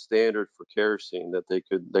had a standard for kerosene that they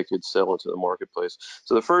could sell into the marketplace.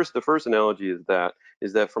 So the first analogy is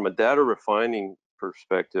that from a data refining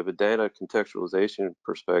perspective, a data contextualization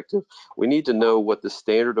perspective, we need to know what the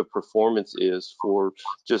standard of performance is for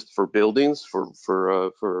buildings,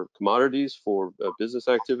 for commodities, for business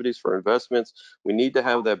activities, for investments. We need to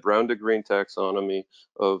have that brown to green taxonomy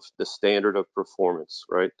of the standard of performance,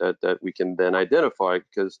 right? That we can then identify,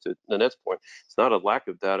 because to Nanette's point, it's not a lack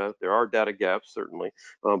of data. There are data gaps, certainly,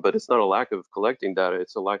 but it's not a lack of collecting data.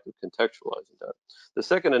 It's a lack of contextualizing data. The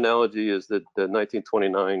second analogy is the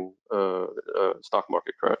 1929 stock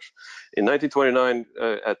market crash. In 1929,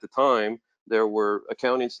 at the time, there were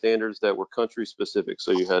accounting standards that were country specific.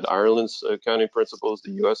 So you had Ireland's accounting principles,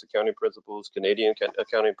 the US accounting principles, Canadian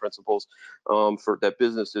accounting principles for that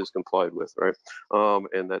businesses complied with, right?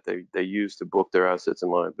 And that they used to book their assets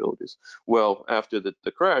and liabilities. Well, after the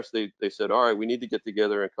crash, they said, all right, we need to get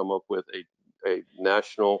together and come up with a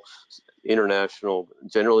national, international,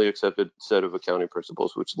 generally accepted set of accounting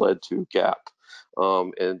principles, which led to GAAP.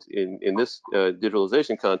 And in this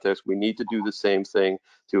digitalization context, we need to do the same thing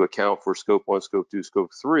to account for scope 1, scope 2,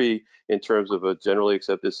 scope 3 in terms of a generally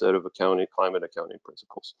accepted set of climate accounting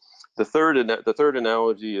principles. The third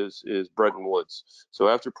analogy is Bretton Woods. So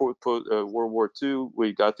after World War II,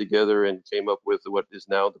 we got together and came up with what is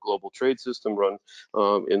now the global trade system, run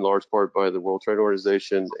in large part by the World Trade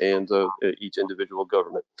Organization and each individual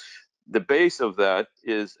government. The base of that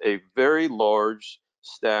is a very large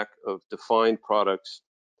stack of defined products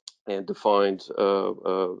and defined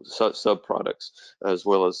sub-products, as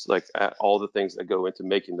well as like all the things that go into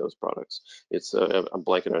making those products. It's I'm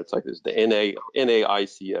blanking on it. It's like this. The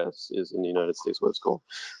NAICS is in the United States what it's called.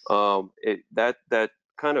 That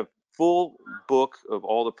kind of full book of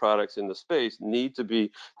all the products in the space need to be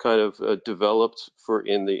kind of developed for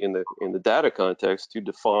in the data context to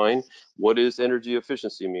define what is energy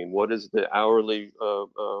efficiency mean, what is the hourly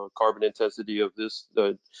carbon intensity of this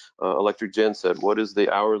electric genset, what is the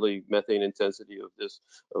hourly methane intensity of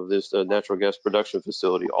this natural gas production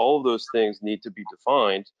facility. All of those things need to be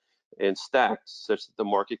defined and stacked such that the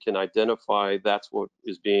market can identify that's what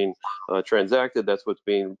is being transacted, that's what's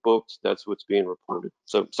being booked, that's what's being reported.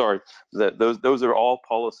 So sorry, that those are all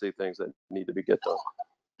policy things that need to be get done.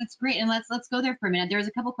 That's great, and let's go there for a minute. There's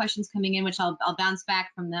a couple questions coming in, which I'll bounce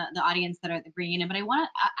back from the audience that are bringing in. But I want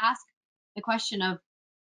to ask the question of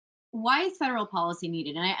why is federal policy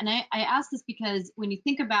needed? And I ask this because when you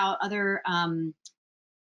think about other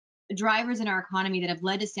drivers in our economy that have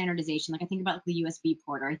led to standardization, like I think about the USB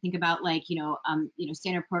port, or I think about like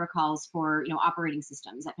standard protocols for operating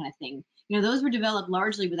systems, that kind of thing. Those were developed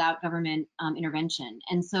largely without government intervention,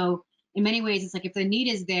 and so in many ways it's like if the need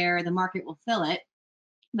is there, the market will fill it.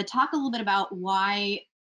 But talk a little bit about why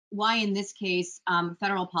in this case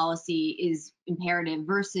federal policy is imperative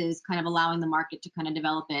versus kind of allowing the market to kind of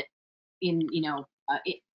develop it in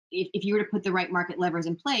if you were to put the right market levers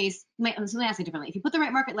in place. Let me ask it differently. If you put the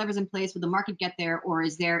right market levers in place, would the market get there, or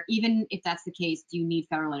is there, even if that's the case, do you need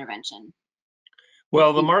federal intervention?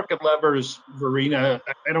 Well, the market levers, Verena,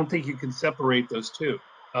 I don't think you can separate those two.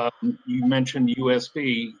 You mentioned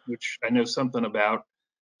USB, which I know something about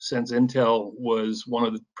since Intel was one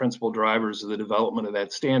of the principal drivers of the development of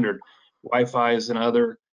that standard. Wi-Fi is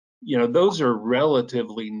another. Those are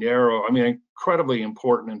relatively narrow, incredibly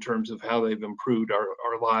important in terms of how they've improved our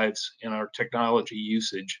lives and our technology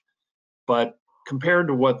usage. But compared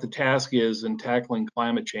to what the task is in tackling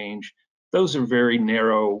climate change, those are very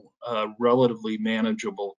narrow, relatively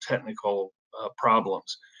manageable technical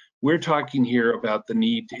problems. We're talking here about the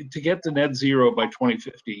need to get to net zero by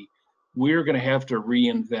 2050. We're going to have to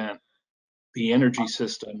reinvent the energy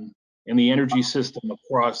system and the energy system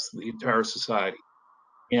across the entire society.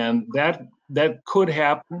 And that could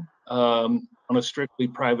happen on a strictly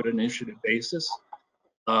private initiative basis.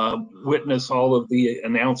 Witness all of the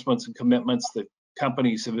announcements and commitments that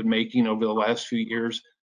companies have been making over the last few years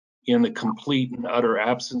in the complete and utter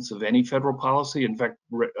absence of any federal policy, in fact,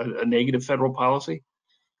 a negative federal policy.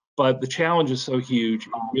 But the challenge is so huge,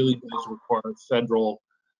 it really does require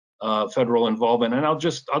federal involvement. And I'll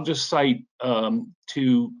just cite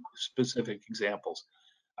two specific examples.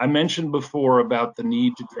 I mentioned before about the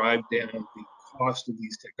need to drive down the cost of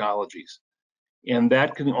these technologies. And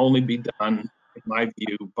that can only be done, in my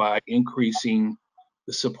view, by increasing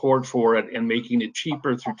the support for it and making it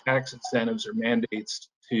cheaper through tax incentives or mandates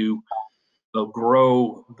to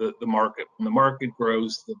grow the market. When the market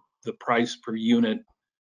grows, the price per unit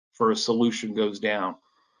for a solution goes down.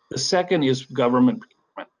 The second is government procurement.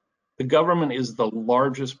 The government is the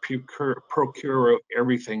largest procurer of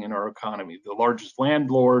everything in our economy, the largest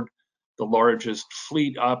landlord, the largest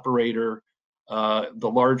fleet operator, the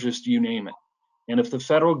largest, you name it. And if the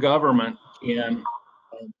federal government can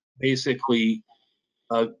basically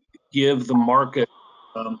give the market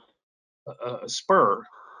a spur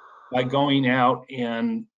by going out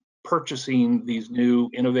and purchasing these new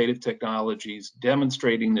innovative technologies,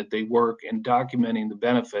 demonstrating that they work and documenting the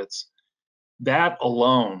benefits, that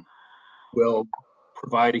alone will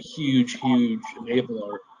provide a huge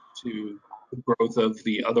enabler to the growth of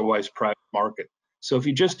the otherwise private market. So if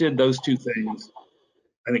you just did those two things,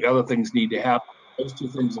 I think other things need to happen. Those two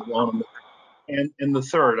things alone. And the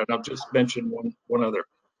third, and I'll just mention one other.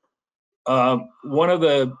 One of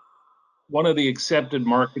the accepted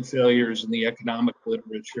market failures in the economic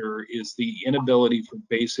literature is the inability for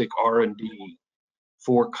basic R&D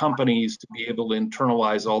for companies to be able to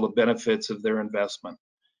internalize all the benefits of their investment.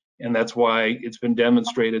 And that's why it's been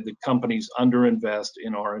demonstrated that companies underinvest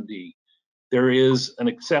in R&D. There is an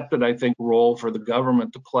accepted, I think, role for the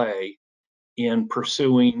government to play in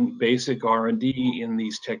pursuing basic R&D in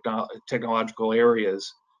these technological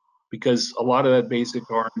areas, because a lot of that basic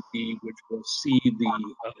R&D, which will seed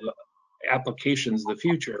the applications of the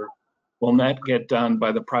future, will not get done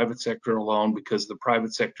by the private sector alone, because the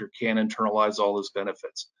private sector can't internalize all those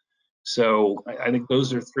benefits. So I think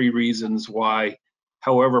those are three reasons why,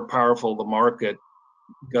 however powerful the market,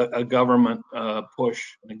 a government push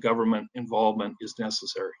and a government involvement is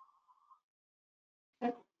necessary.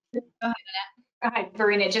 Hi,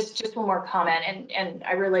 Verena, just one more comment, and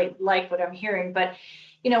I really like what I'm hearing, but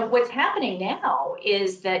what's happening now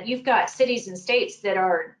is that you've got cities and states that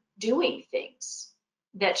are doing things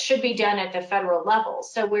that should be done at the federal level.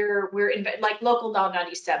 So we're in, like Local Law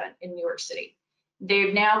 97 in New York City.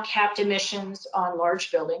 They've now capped emissions on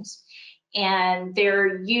large buildings, and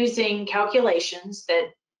they're using calculations that,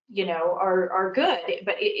 you know, are good,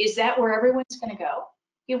 but is that where everyone's going to go?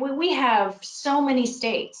 You know, we have so many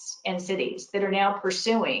states and cities that are now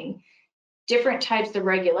pursuing different types of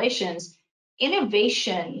regulations.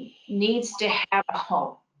 Innovation needs to have a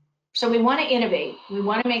home. So we want to innovate. We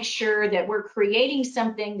want to make sure that we're creating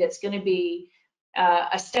something that's going to be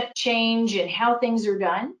a step change in how things are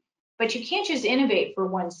done, but you can't just innovate for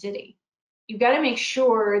one city. You've got to make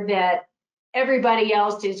sure that everybody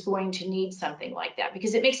else is going to need something like that,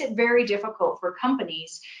 because it makes it very difficult for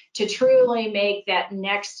companies to truly make that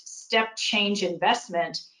next step change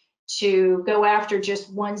investment to go after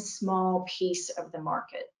just one small piece of the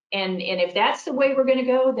market. And if that's the way we're going to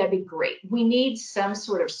go, that'd be great. We need some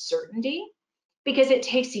sort of certainty, because it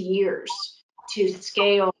takes years to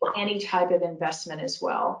scale any type of investment as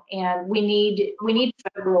well. And we need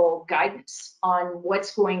federal guidance on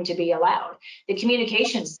what's going to be allowed. The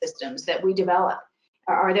communication systems that we develop,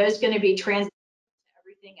 are those going to be translated to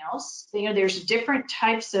everything else? You know, there's different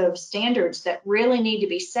types of standards that really need to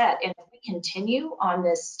be set. And if we continue on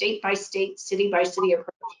this state by state, city by city approach,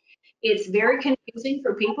 it's very confusing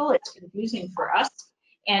for people, it's confusing for us,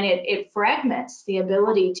 and it fragments the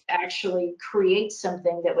ability to actually create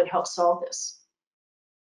something that would help solve this.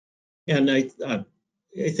 And I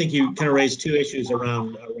think you kind of raised two issues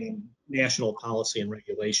around national policy and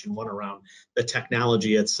regulation, one around the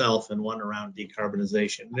technology itself and one around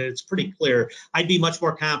decarbonization. And it's pretty clear. I'd be much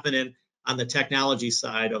more confident on the technology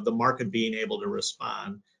side of the market being able to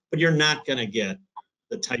respond, but you're not going to get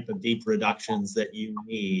the type of deep reductions that you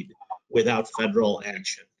need without federal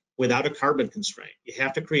action, without a carbon constraint. You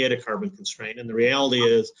have to create a carbon constraint. And the reality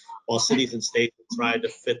is, while cities and states try to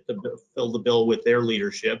fill the bill with their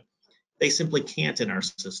leadership, they simply can't in our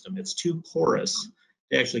system. It's too porous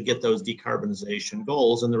to actually get those decarbonization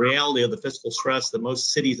goals. And the reality of the fiscal stress that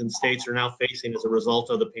most cities and states are now facing as a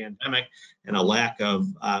result of the pandemic and a lack of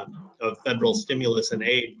federal stimulus and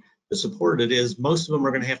aid to support it is most of them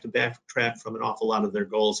are going to have to backtrack from an awful lot of their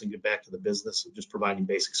goals and get back to the business of just providing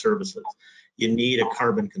basic services. You need a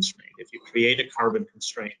carbon constraint. If you create a carbon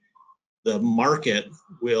constraint, the market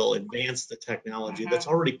will advance the technology that's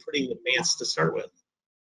already pretty advanced to start with.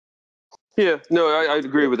 Yeah, no, I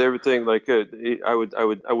agree with everything. Like, I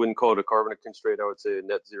wouldn't call it a carbon constraint. I would say a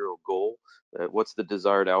net zero goal. What's the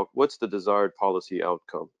desired policy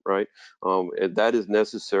outcome, right? And that is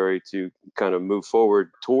necessary to kind of move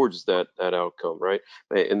forward towards that outcome, right?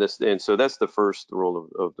 And so that's the first role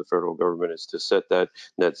of the federal government, is to set that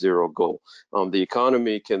net zero goal. The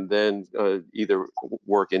economy can then either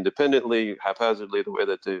work independently, haphazardly, the way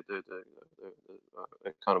that the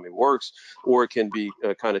economy works, or it can be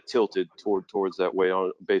kind of tilted towards that way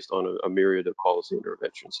based on a myriad of policy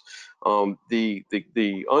interventions.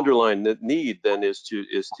 The underlying need then is to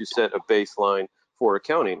set a baseline for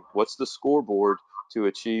accounting. What's the scoreboard to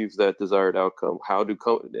achieve that desired outcome? How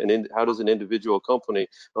does an individual company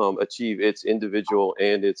achieve its individual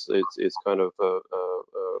and its kind of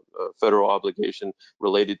federal obligation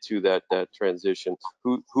related to that transition?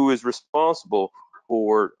 Who is responsible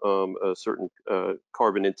for a certain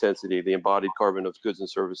carbon intensity, the embodied carbon of goods and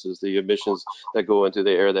services, the emissions that go into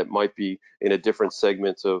the air that might be in a different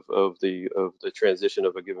segment of the transition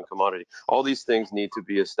of a given commodity. All these things need to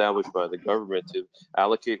be established by the government to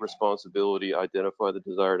allocate responsibility, identify the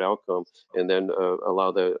desired outcome, and then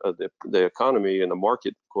allow the economy and the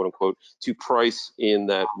market, quote unquote, to price in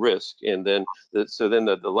that risk. And then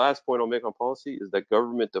the last point I'll make on policy is that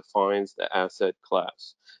government defines the asset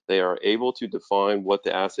class. They are able to define what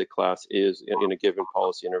the asset class is in a given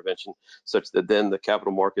policy intervention, such that then the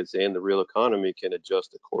capital markets and the real economy can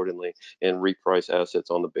adjust accordingly and reprice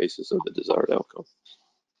assets on the basis of the desired outcome.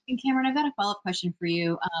 And Cameron, I've got a follow-up question for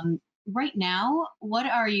you. Right now, what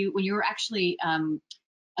are you, when you're actually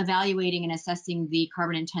evaluating and assessing the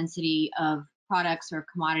carbon intensity of products or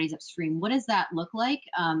commodities upstream, what does that look like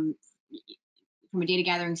from a data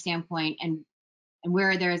gathering standpoint, and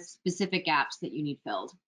where are there specific gaps that you need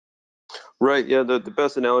filled? Right. Yeah. The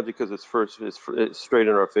best analogy, because it's straight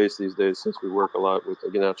in our face these days, since we work a lot with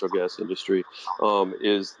the natural gas industry,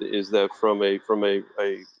 is that from a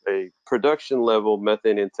production level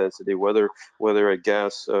methane intensity, whether a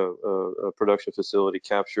gas production facility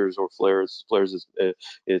captures or flares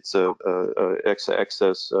its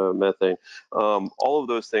excess methane, all of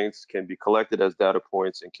those things can be collected as data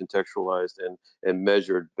points and contextualized and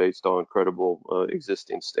measured based on credible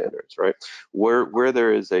existing standards. Right. Where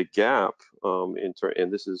there is a gap,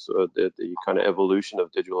 and this is the kind of evolution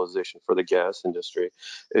of digitalization for the gas industry,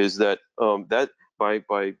 is that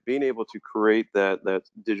by being able to create that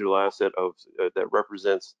digital asset of that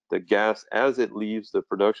represents the gas as it leaves the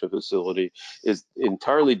production facility is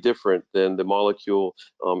entirely different than the molecule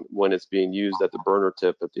when it's being used at the burner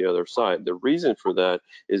tip at the other side. The reason for that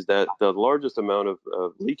is that the largest amount of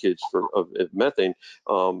leakage of methane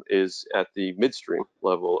is at the midstream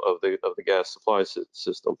level of the gas supply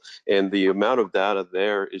system, and the amount of data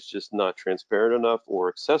there is just not transparent enough or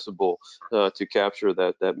accessible to capture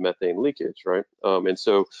that methane leakage, right? And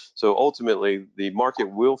so ultimately the market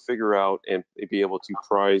will figure out and be able to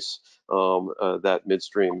price that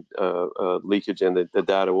midstream leakage, and the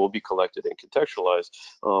data will be collected and contextualized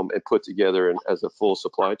and put together as a full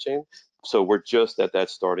supply chain. So we're just at that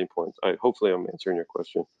starting point. Hopefully I'm answering your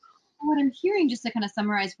question. What I'm hearing, just to kind of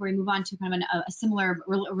summarize before we move on to kind of a similar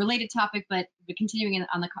related topic, but continuing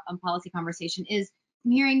on the policy conversation, is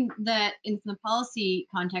I'm hearing that in the policy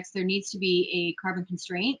context, there needs to be a carbon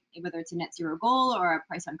constraint, whether it's a net zero goal or a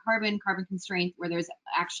price on carbon constraint, where there's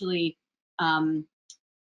actually,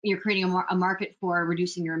 you're creating a market for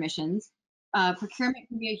reducing your emissions. Procurement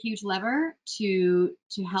can be a huge lever to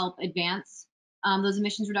help advance those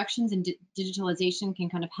emissions reductions, and digitalization can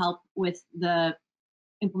kind of help with the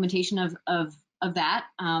implementation of that.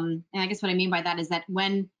 And I guess what I mean by that is that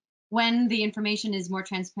when the information is more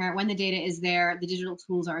transparent, when the data is there, the digital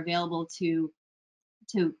tools are available to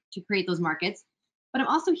create those markets. But I'm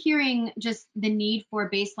also hearing just the need for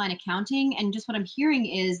baseline accounting, and just what I'm hearing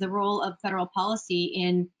is the role of federal policy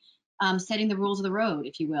in setting the rules of the road,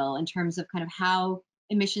 if you will, in terms of kind of how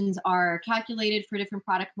emissions are calculated for different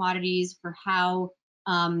product commodities, for how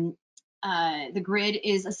the grid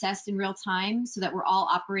is assessed in real time, so that we're all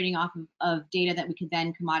operating off of data that we could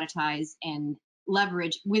then commoditize and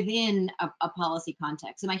leverage within a policy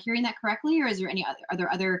context. Am I hearing that correctly, or is there are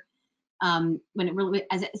there other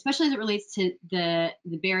especially as it relates to the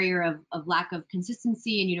barrier of lack of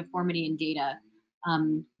consistency and uniformity in data?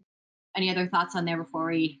 Any other thoughts on there before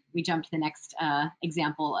we jump to the next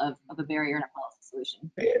example of a barrier in a policy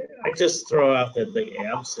solution? I just throw out that the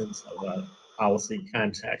absence of a policy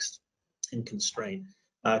context and constraint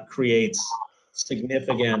creates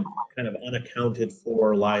significant kind of unaccounted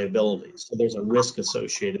for liabilities. So there's a risk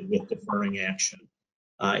associated with deferring action,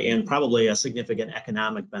 and probably a significant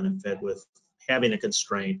economic benefit with having a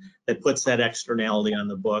constraint that puts that externality on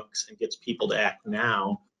the books and gets people to act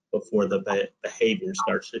now before the behavior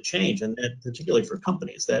starts to change. And that, particularly for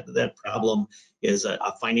companies, that problem is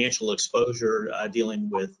a financial exposure dealing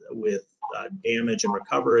with damage and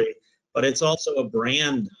recovery, but it's also a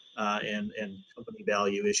brand and company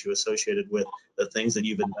value issue associated with the things that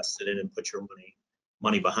you've invested in and put your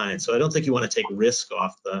money behind. So I don't think you want to take risk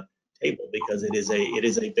off the table, because it is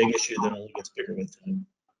a big issue that only gets bigger with time.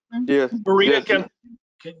 Yeah, Verena, yeah. can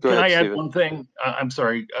Go ahead, I add Steven. one thing? I'm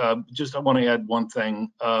sorry, I want to add one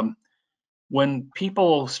thing. When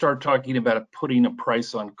people start talking about putting a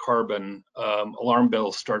price on carbon, alarm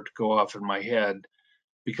bells start to go off in my head,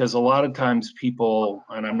 because a lot of times people,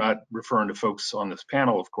 and I'm not referring to folks on this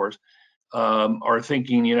panel, of course, are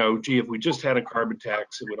thinking, gee, if we just had a carbon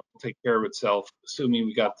tax, it would all take care of itself, assuming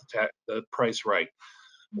we got the price right.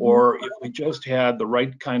 Or if we just had the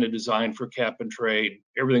right kind of design for cap and trade,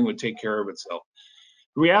 everything would take care of itself.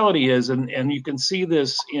 The reality is, and you can see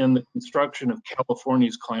this in the construction of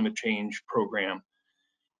California's climate change program,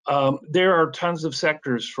 there are tons of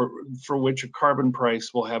sectors for which a carbon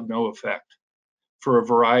price will have no effect for a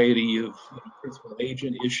variety of principal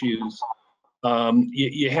agent issues.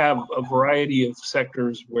 You have a variety of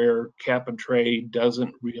sectors where cap and trade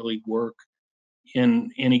doesn't really work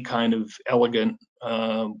in any kind of elegant,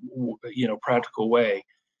 practical way.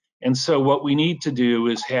 And so what we need to do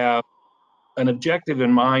is have an objective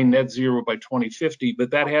in mind, net zero by 2050,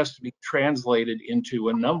 but that has to be translated into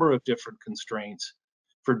a number of different constraints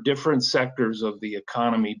for different sectors of the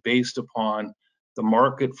economy based upon the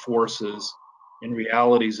market forces and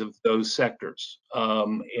realities of those sectors.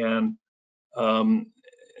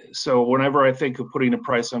 So whenever I think of putting a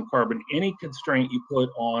price on carbon, any constraint you put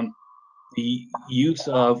on the use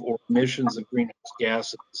of or emissions of greenhouse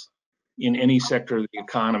gases in any sector of the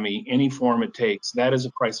economy, any form it takes, that is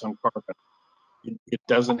a price on carbon. It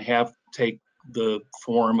doesn't have to take the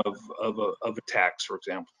form of a tax, for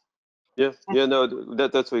example. Yeah, no,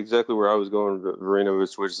 that's exactly where I was going, Verena,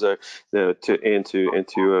 which was to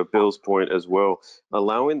Bill's point as well,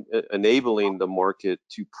 enabling the market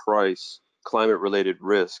to price climate-related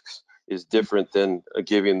risks is different than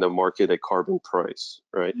giving the market a carbon price,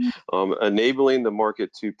 right? Enabling the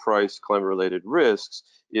market to price climate-related risks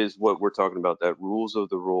is what we're talking about, that rules of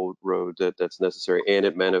the road that's necessary, and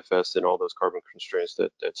it manifests in all those carbon constraints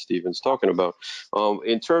that Stephen's talking about.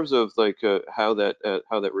 In terms of like how that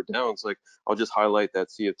redounds, like I'll just highlight that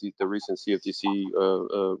the recent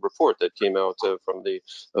CFTC report that came out from the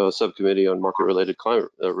subcommittee on market-related climate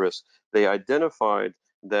risk. They identified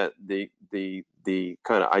that the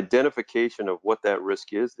kind of identification of what that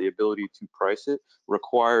risk is, the ability to price it,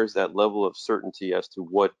 requires that level of certainty as to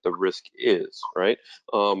what the risk is, right?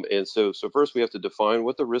 And so first we have to define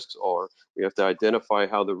what the risks are. We have to identify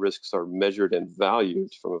how the risks are measured and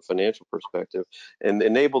valued from a financial perspective, and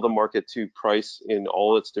enable the market to price in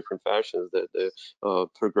all its different fashions that the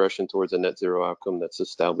progression towards a net zero outcome that's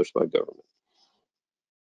established by government.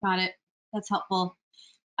 Got it. That's helpful.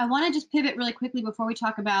 I want to just pivot really quickly before we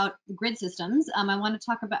talk about the grid systems. I want to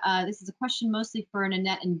talk about, this is a question mostly for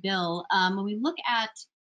Nanette and Bill. When we look at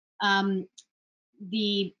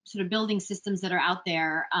the sort of building systems that are out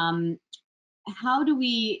there, how do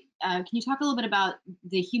we, can you talk a little bit about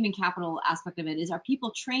the human capital aspect of it? Are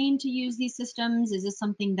people trained to use these systems? Is this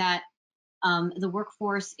something that the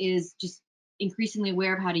workforce is just increasingly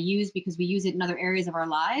aware of how to use because we use it in other areas of our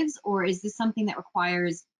lives? Or is this something that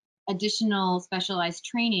requires additional specialized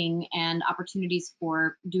training and opportunities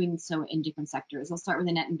for doing so in different sectors? I'll start with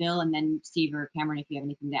Nanette and Bill, and then Steve or Cameron if you have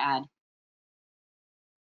anything to add.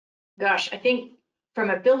 Gosh, I think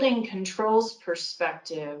from a building controls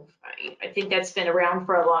perspective, I think that's been around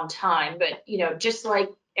for a long time, but you know, just like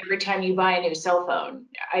every time you buy a new cell phone,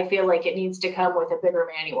 I feel like it needs to come with a bigger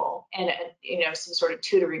manual and you know, some sort of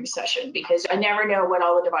tutoring session, because I never know what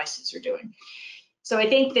all the devices are doing. So I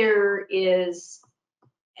think there is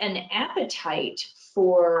an appetite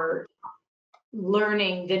for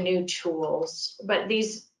learning the new tools, but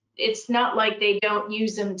it's not like they don't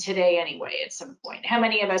use them today anyway at some point. How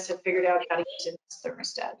many of us have figured out how to use a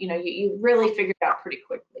thermostat? You know, you really figured it out pretty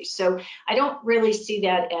quickly. So I don't really see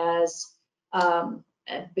that as a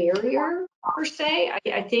barrier per se.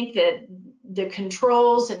 I think that the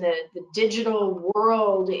controls and the digital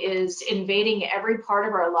world is invading every part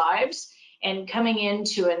of our lives, and coming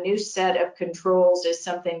into a new set of controls is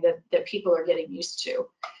something that people are getting used to.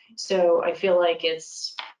 So I feel like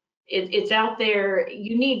it's out there.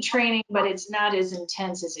 You need training, but it's not as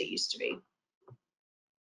intense as it used to be.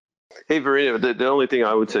 Hey, Verena, the only thing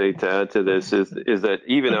I would say to add to this is that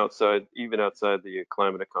even outside the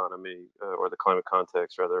climate economy or the climate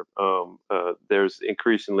context, rather, there's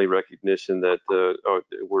increasingly recognition that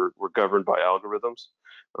we're governed by algorithms.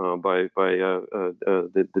 The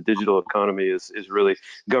digital economy is really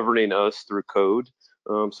governing us through code,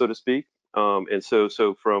 so to speak. And so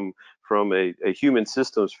from a human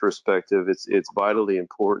systems perspective, it's vitally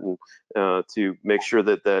important to make sure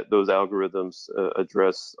that those algorithms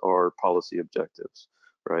address our policy objectives,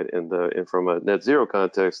 right? And from a net zero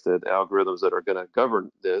context, that algorithms that are going to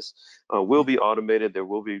govern this will be automated. There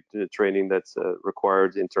will be training that's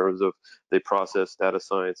required in terms of the process data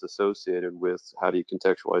science associated with how do you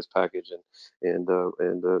contextualize, package, and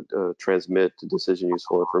transmit decision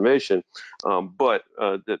useful information. But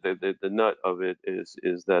the nut of it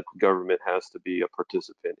is that government has to be a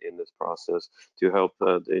participant in this process to help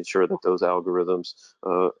ensure that those algorithms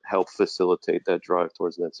help facilitate that drive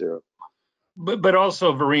towards net zero. But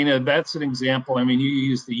also, Verena, that's an example. I mean, you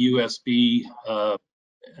used the USB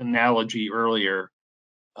analogy earlier,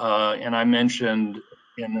 and I mentioned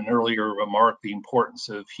in an earlier remark the importance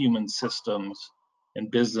of human systems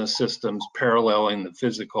and business systems paralleling the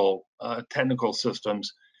physical, technical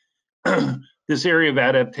systems. This area of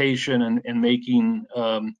adaptation and making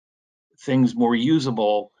things more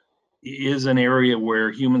usable is an area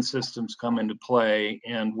where human systems come into play,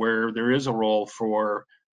 and where there is a role for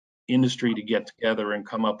industry to get together and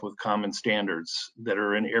come up with common standards that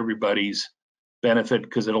are in everybody's benefit,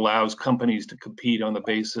 because it allows companies to compete on the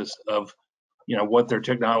basis of, you know, what their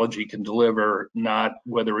technology can deliver, not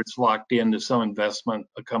whether it's locked into some investment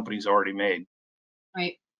a company's already made.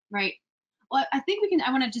 Right, right. Well, I think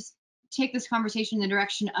I want to just take this conversation in the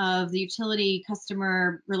direction of the utility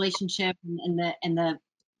customer relationship and the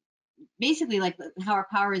basically like how our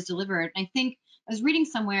power is delivered. And I think I was reading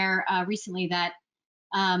somewhere recently that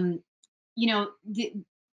you know, the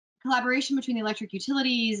collaboration between the electric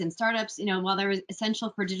utilities and startups, you know, while they're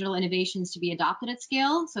essential for digital innovations to be adopted at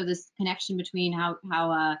scale, so this connection between how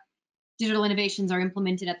digital innovations are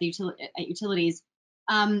implemented at the utilities,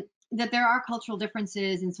 that there are cultural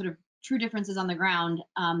differences and sort of true differences on the ground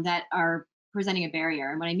that are presenting a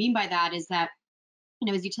barrier. And what I mean by that is that,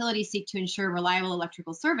 you know, as utilities seek to ensure reliable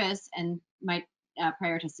electrical service and might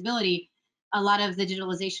prior to stability, a lot of the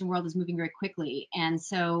digitalization world is moving very quickly. And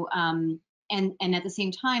so, and at the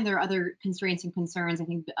same time, there are other constraints and concerns. I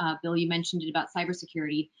think, Bill, you mentioned it about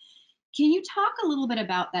cybersecurity. Can you talk a little bit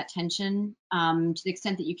about that tension, to the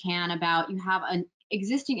extent that you can, about you have an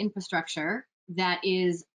existing infrastructure that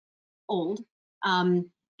is old,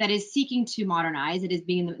 that is seeking to modernize, it is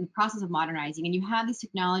being in the process of modernizing, and you have these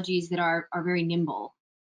technologies that are very nimble.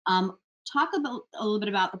 Talk about a little bit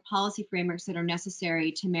about the policy frameworks that are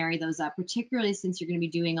necessary to marry those up, particularly since you're going to be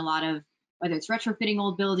doing a lot of, whether it's retrofitting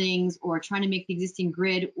old buildings or trying to make the existing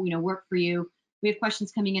grid, work for you. We have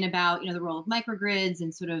questions coming in about, the role of microgrids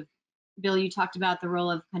and sort of, Bill, you talked about the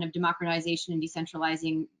role of kind of democratization and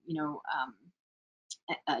decentralizing,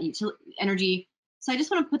 energy. So I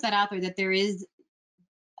just want to put that out there, that there is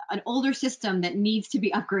an older system that needs to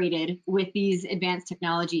be upgraded with these advanced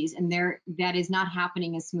technologies, and that is not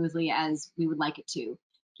happening as smoothly as we would like it to. Can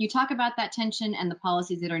you talk about that tension and the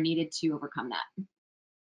policies that are needed to overcome that?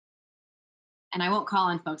 And I won't call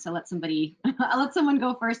on folks. I'll let someone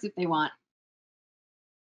go first if they want.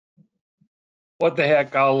 What the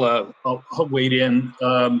heck? I'll wade in,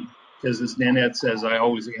 because as Nanette says, I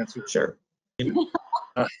always answer. Sure. I'm going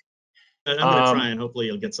to try, and hopefully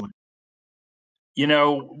you'll get some.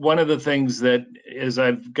 One of the things that, as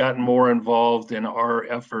I've gotten more involved in our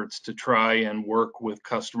efforts to try and work with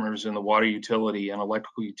customers in the water utility and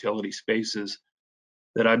electrical utility spaces,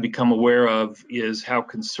 that I've become aware of is how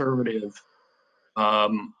conservative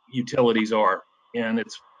utilities are, and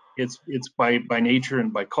it's by nature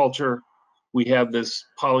and by culture. We have this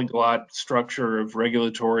polyglot structure of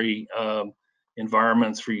regulatory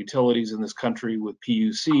environments for utilities in this country, with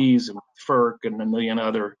PUCs and FERC and a million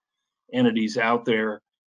other entities out there.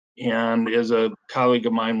 And as a colleague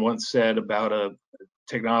of mine once said about a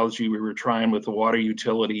technology we were trying with the water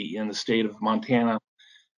utility in the state of Montana,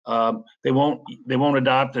 they won't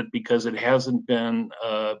adopt it because it hasn't been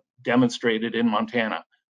demonstrated in Montana.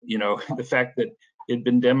 The fact that it'd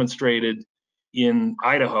been demonstrated in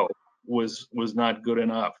Idaho was not good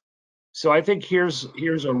enough. So I think here's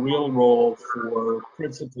a real role for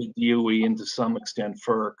principally DOE and to some extent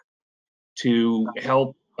FERC to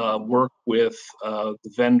help work with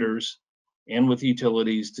the vendors and with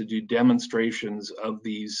utilities to do demonstrations of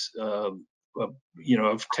these, of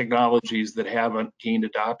technologies that haven't gained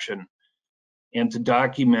adoption, and to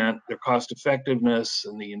document their cost effectiveness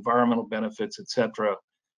and the environmental benefits, et cetera,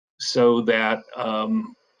 so that,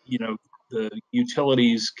 the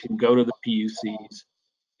utilities can go to the PUCs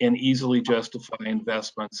and easily justify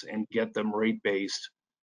investments and get them rate-based,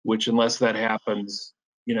 which unless that happens,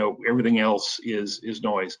 everything else is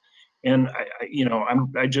noise. And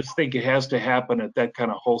I just think it has to happen at that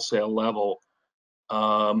kind of wholesale level.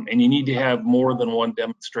 And you need to have more than one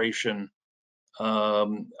demonstration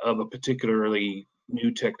of a particularly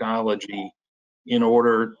new technology in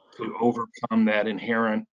order to overcome that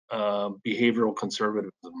inherent behavioral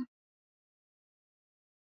conservatism.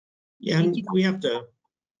 Yeah, and we have to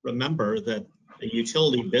remember that the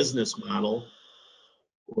utility business model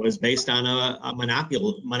was based on a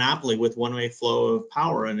monopoly with one-way flow of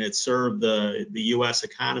power, and it served the U.S.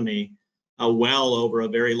 economy well over a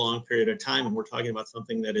very long period of time. And we're talking about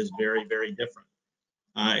something that is very, very different.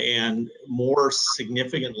 And more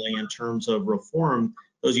significantly, in terms of reform,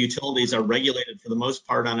 those utilities are regulated for the most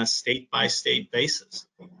part on a state-by-state basis,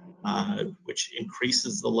 which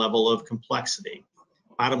increases the level of complexity.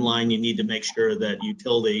 Bottom line, you need to make sure that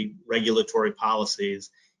utility regulatory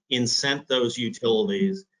policies incent those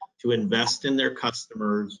utilities to invest in their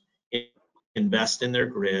customers, invest in their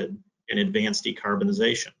grid, and advance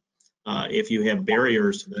decarbonization. If you have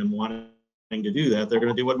barriers to them wanting to do that, they're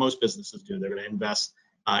going to do what most businesses do. They're going to invest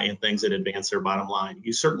in things that advance their bottom line.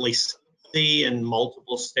 You certainly see in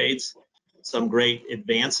multiple states some great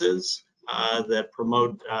advances that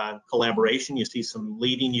promote collaboration. You see some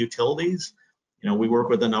leading utilities. We work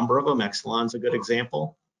with a number of them. Exelon's a good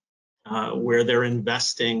example, where they're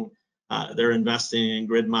investing in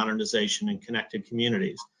grid modernization and connected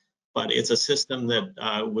communities. But it's a system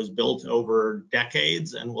that was built over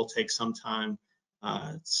decades and will take some time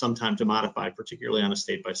to modify, particularly on a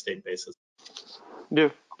state-by-state basis.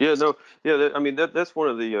 I mean, that's one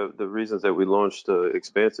of the reasons that we launched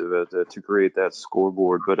Xpansiv to create that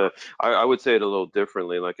scoreboard. But I would say it a little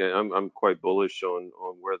differently. Like I'm quite bullish on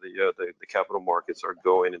where the capital markets are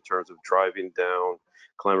going in terms of driving down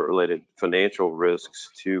climate-related financial risks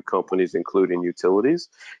to companies, including utilities.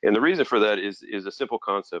 And the reason for that is a simple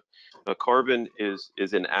concept. Carbon is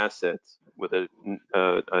an asset with a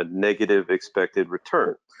negative expected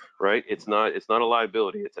return. right? It's not a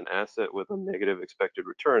liability. It's an asset with a negative expected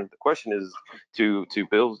return. The question is, to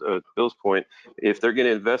Bill's point, if they're going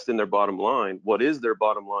to invest in their bottom line, what is their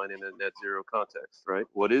bottom line in a net zero context, right?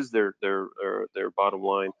 What is their bottom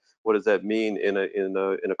line? What does that mean in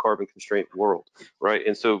a carbon constraint world, right?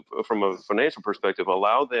 And so from a financial perspective,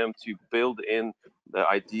 allow them to build in the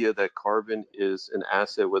idea that carbon is an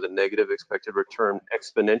asset with a negative expected return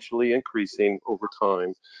exponentially increasing over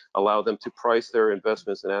time. Allow them to price their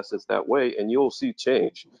investments and assets that way, and you'll see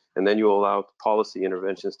change. And then you'll allow policy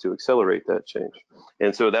interventions to accelerate that change.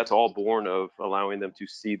 And so that's all born of allowing them to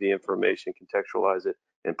see the information, contextualize it,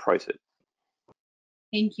 and price it.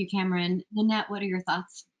 Thank you, Cameron. Nanette, what are your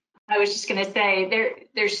thoughts? I was just going to say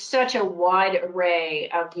there's such a wide array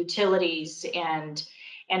of utilities and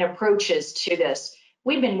approaches to this.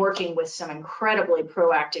 We've been working with some incredibly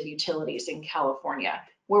proactive utilities in California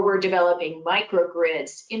where we're developing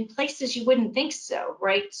microgrids in places you wouldn't think so,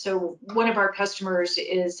 right? So one of our customers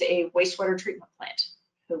is a wastewater treatment plant.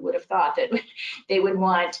 Who would have thought that they would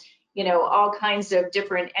want, you know, all kinds of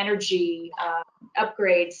different energy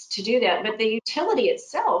upgrades to do that? But the utility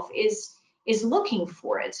itself is looking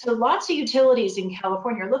for it. So lots of utilities in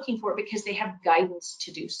California are looking for it because they have guidance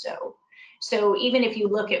to do so. So even if you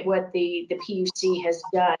look at what the PUC has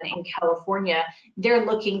done in California, they're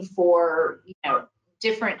looking for, you know,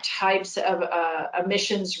 different types of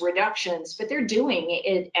emissions reductions, but they're doing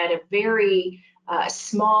it at a very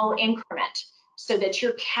small increment so that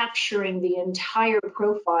you're capturing the entire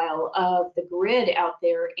profile of the grid out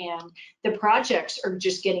there, and the projects are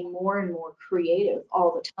just getting more and more creative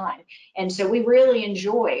all the time. And so we really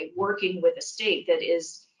enjoy working with a state that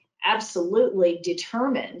is absolutely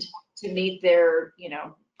determined to meet their, you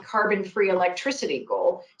know, carbon-free electricity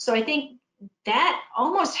goal. So I think that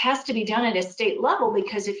almost has to be done at a state level,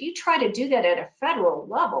 because if you try to do that at a federal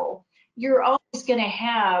level, you're always going to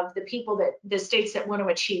have the people that the states that want to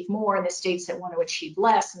achieve more and the states that want to achieve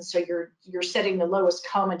less, and so you're setting the lowest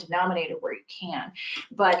common denominator where you can.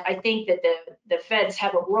 But I think that the feds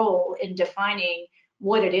have a role in defining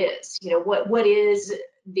what it is. You know, what is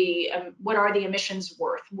the what are the emissions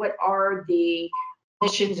worth? What are the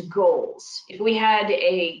emissions goals? If we had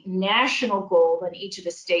a national goal, then each of the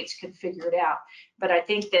states could figure it out. But I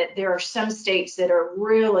think that there are some states that are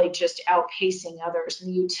really just outpacing others, and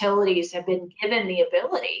the utilities have been given the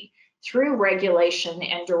ability through regulation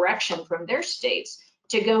and direction from their states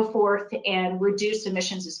to go forth and reduce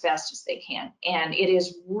emissions as fast as they can. And it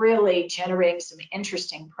is really generating some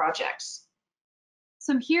interesting projects.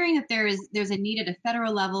 So I'm hearing that there's a need at a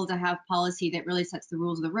federal level to have policy that really sets the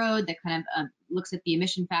rules of the road, that kind of looks at the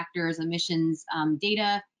emission factors, emissions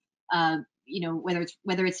data, you know,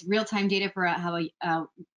 whether it's real-time data for how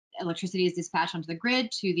electricity is dispatched onto the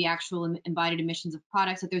grid to the actual embodied emissions of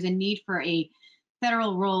products. That there's a need for a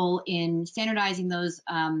federal role in standardizing those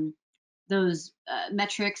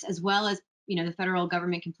metrics, as well as, you know, the federal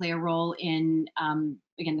government can play a role in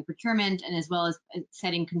again, the procurement, and as well as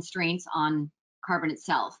setting constraints on carbon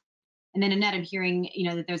itself. And then Nanette, I'm hearing, you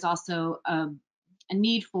know, that there's also a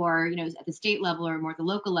need for, you know, at the state level or more at the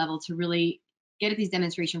local level to really get at these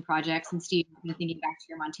demonstration projects. And Steve, you know, thinking back to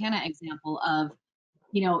your Montana example of,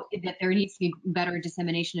 you know, that there needs to be better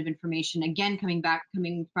dissemination of information, again, coming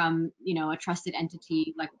from, you know, a trusted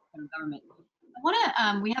entity like the federal government. I want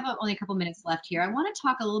to, we have only a couple minutes left here. I want to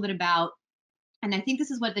talk a little bit about, and I think this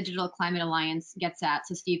is what the Digital Climate Alliance gets at,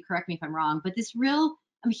 so Steve, correct me if I'm wrong, but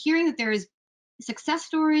I'm hearing that there is success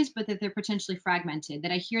stories, but that they're potentially fragmented,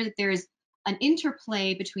 that I hear that there's an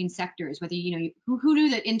interplay between sectors, whether, you know, who knew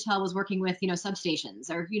that Intel was working with, you know, substations,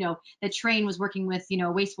 or, you know, that Trane was working with, you know,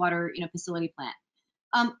 a wastewater, you know, facility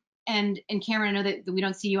plant. And Cameron, I know that we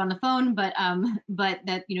don't see you on the phone, but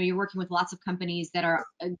that, you know, you're working with lots of companies that are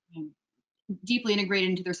deeply integrated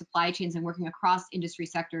into their supply chains and working across industry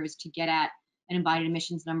sectors to get at an embodied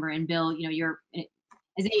emissions number. And Bill, you know, you're,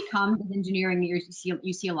 as AECOM, as engineering,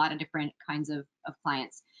 you see a lot of different kinds of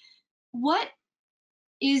clients. What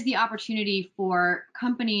is the opportunity for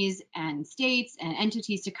companies and states and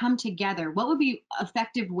entities to come together? What would be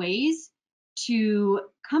effective ways to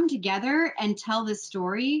come together and tell this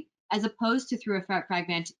story, as opposed to through a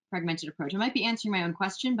fragmented approach? I might be answering my own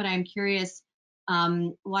question, but I'm curious.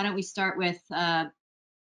 Why don't we start with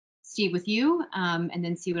Steve, with you, and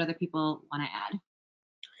then see what other people want to add.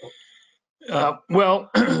 Well,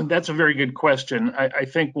 that's a very good question. I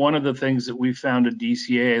think one of the things that we've found at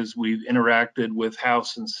DCA as we've interacted with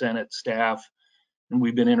House and Senate staff, and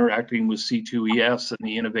we've been interacting with C2ES and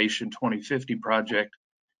the Innovation 2050 project,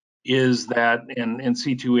 is that, and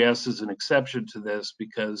C2ES is an exception to this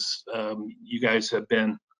because you guys have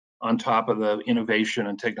been on top of the innovation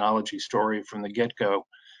and technology story from the get-go.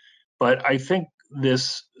 But I think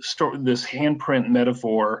this handprint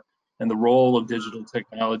metaphor and the role of digital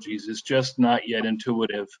technologies is just not yet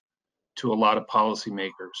intuitive to a lot of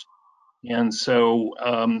policymakers. And so,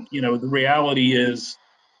 the reality is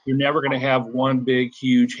you're never going to have one big,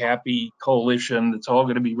 huge, happy coalition that's all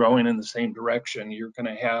going to be rowing in the same direction. You're going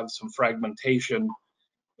to have some fragmentation,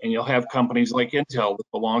 and you'll have companies like Intel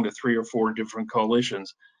that belong to 3 or 4 different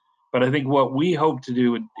coalitions. But I think what we hope to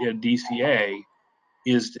do at DCA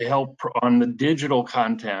is to help on the digital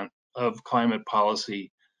content of climate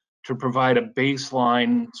policy to provide a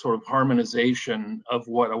baseline sort of harmonization of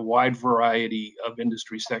what a wide variety of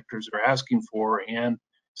industry sectors are asking for and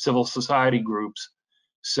civil society groups,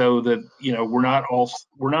 so that we're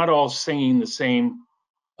not all singing the same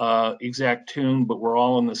exact tune, but we're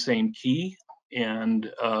all in the same key,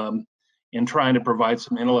 and trying to provide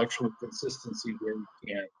some intellectual consistency where we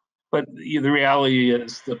can. But the reality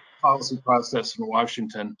is the policy process in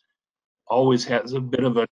Washington always has a bit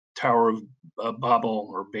of a Tower of Babel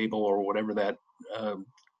or whatever that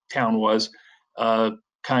town was,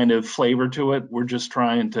 kind of flavor to it. We're just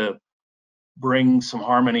trying to bring some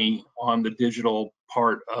harmony on the digital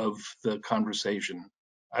part of the conversation.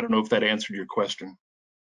 I don't know if that answered your question.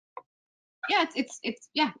 Yeah, it's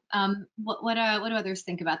yeah. What do others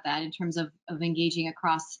think about that in terms of engaging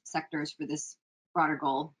across sectors for this broader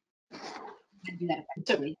goal? And do that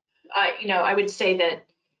effectively. So, I would say that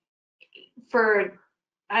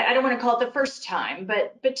I don't want to call it the first time,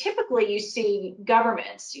 but typically you see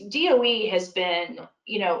governments, DOE has been,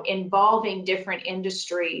 involving different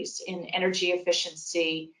industries in energy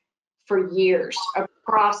efficiency for years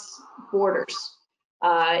across borders,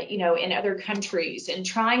 in other countries, and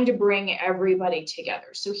trying to bring everybody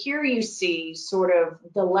together. So here you see sort of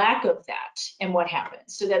the lack of that and what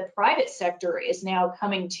happens. So that private sector is now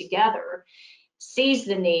coming together, sees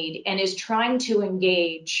the need, and is trying to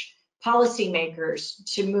engage policymakers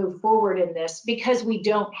to move forward in this, because we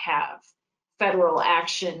don't have federal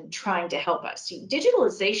action trying to help us.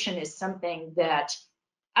 Digitalization is something that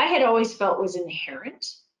I had always felt was inherent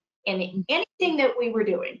in anything that we were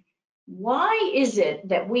doing. Why is it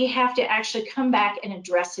that we have to actually come back and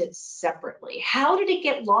address it separately? How did it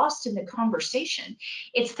get lost in the conversation?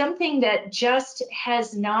 It's something that just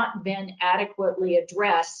has not been adequately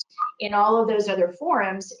addressed in all of those other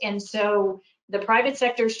forums. And so the private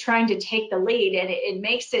sector is trying to take the lead, and it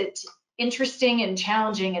makes it interesting and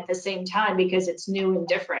challenging at the same time because it's new and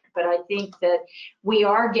different. But I think that we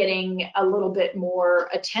are getting a little bit more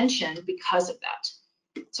attention because of that.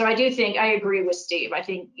 So I agree with Steve. I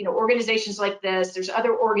think, organizations like this, there's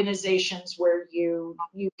other organizations where you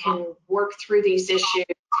can work through these issues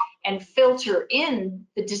and filter in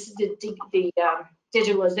the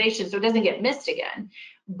digitalization so it doesn't get missed again.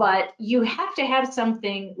 But you have to have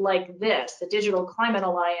something like this, the Digital Climate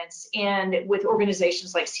Alliance, and with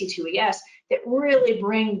organizations like C2ES that really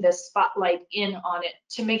bring the spotlight in on it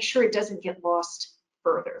to make sure it doesn't get lost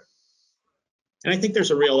further. And I think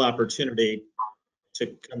there's a real opportunity to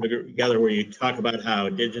come together where you talk about how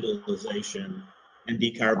digitalization and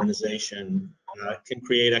decarbonization can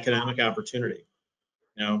create economic opportunity.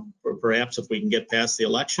 Perhaps if we can get past the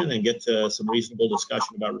election and get to some reasonable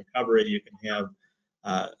discussion about recovery, you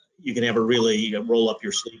can have a really roll up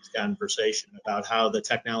your sleeves conversation about how the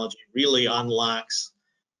technology really unlocks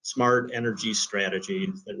smart energy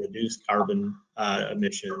strategies that reduce carbon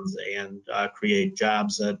emissions and create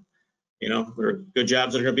jobs that, are good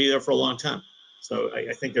jobs that are going to be there for a long time. So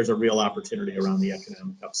I think there's a real opportunity around the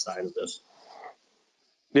economic upside of this.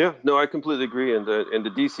 Yeah, no, I completely agree. And the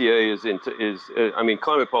DCA is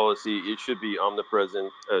climate policy, it should be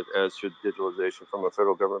omnipresent, as should digitalization from a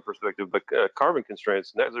federal government perspective. But carbon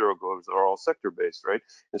constraints, net zero goals are all sector based, right?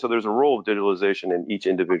 And so there's a role of digitalization in each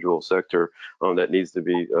individual sector that needs to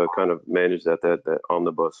be kind of managed at that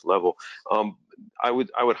omnibus level. I would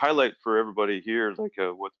highlight for everybody here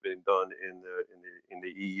what's being done in the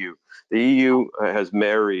EU. The EU has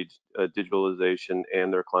married digitalization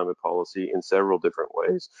and their climate policy in several different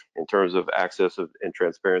ways, in terms of access and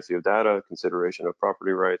transparency of data, consideration of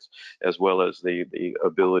property rights, as well as the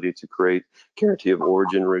ability to create guarantee of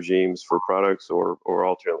origin regimes for products, or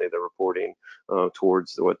alternately the reporting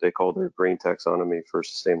towards what they call their green taxonomy for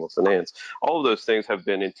sustainable finance. All of those things have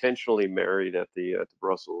been intentionally married at the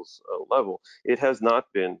Brussels level. It has not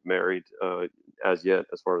been married as yet,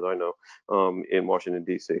 as far as I know, in Washington,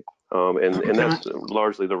 D.C. And that's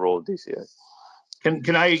largely the role of DCA.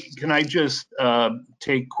 Can I just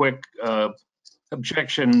take quick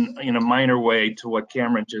objection in a minor way to what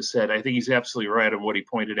Cameron just said? I think he's absolutely right on what he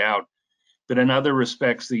pointed out. But in other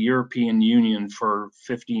respects, the European Union for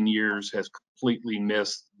 15 years has completely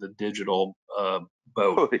missed the digital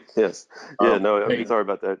boat. Yes. Yeah. No. They, I'm sorry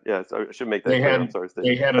about that. Yeah. I should make that they clear. had I'm sorry, Steve.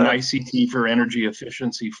 they had an ICT for energy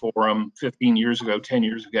efficiency forum 15 years ago, 10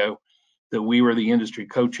 years ago, that we were the industry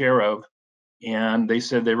co-chair of, and they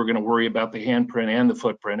said they were going to worry about the handprint and the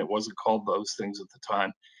footprint. It wasn't called those things at the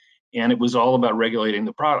time. And it was all about regulating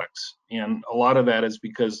the products. And a lot of that is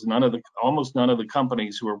because almost none of the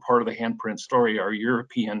companies who are part of the handprint story are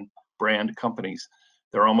European brand companies.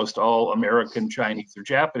 They're almost all American, Chinese, or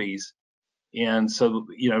Japanese. And so,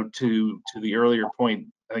 to the earlier point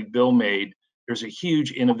I think Bill made, there's a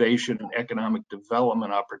huge innovation and economic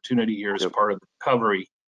development opportunity here as part of the recovery.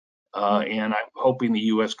 And I'm hoping the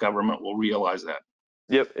U.S. government will realize that.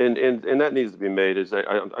 Yep, and that needs to be made.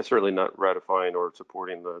 I'm certainly not ratifying or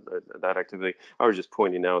supporting that activity. I was just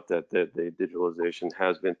pointing out that the digitalization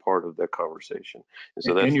has been part of that conversation, and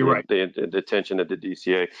so that's the attention at the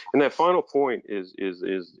DCA. And that final point is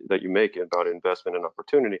that you make about investment and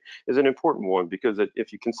opportunity is an important one, because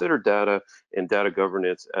if you consider data and data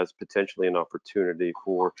governance as potentially an opportunity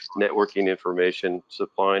for networking information,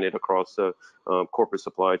 supplying it across the corporate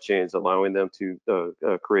supply chains, allowing them to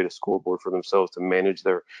create a scoreboard for themselves to manage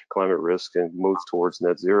their climate risk and move towards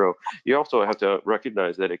net zero. You also have to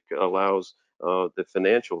recognize that it allows the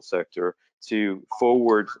financial sector to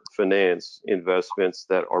forward finance investments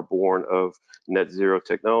that are born of net zero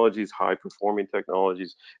technologies, high performing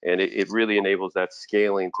technologies, and it really enables that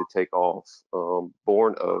scaling to take off,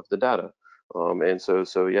 born of the data. And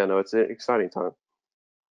so yeah, no, it's an exciting time.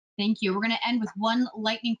 Thank you. We're going to end with one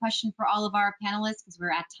lightning question for all of our panelists because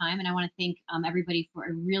we're at time, and I want to thank everybody for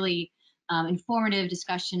a really informative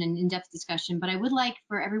discussion and in-depth discussion. But I would like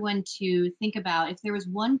for everyone to think about if there was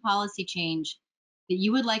one policy change that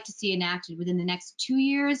you would like to see enacted within the next 2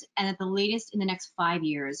 years and at the latest in the next 5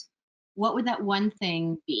 years, what would that one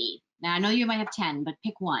thing be? Now, I know you might have 10, but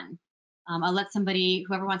pick one. I'll let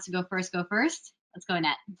whoever wants to go first, go first. Let's go,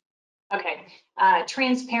 Annette. Okay,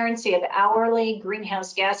 transparency of hourly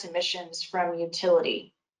greenhouse gas emissions from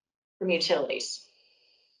utilities.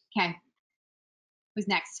 Okay, who's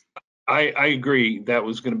next? I agree. That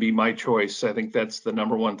was going to be my choice. I think that's the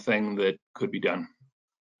number one thing that could be done.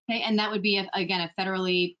 Okay, and that would be, again, a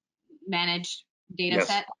federally managed data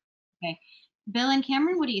set? Okay. Bill and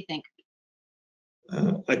Cameron, what do you think?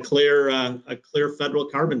 A clear federal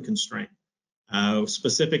carbon constraint,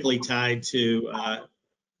 specifically tied to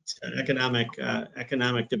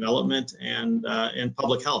economic development and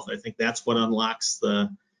public health. I think that's what unlocks the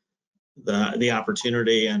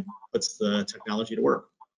opportunity and puts the technology to work.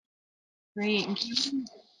 Great.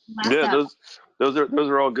 Yeah, those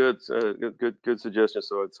are all good suggestions.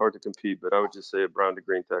 So it's hard to compete, but I would just say a brown to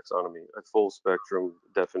green taxonomy, a full spectrum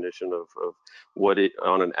definition of what it,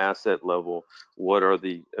 on an asset level, what are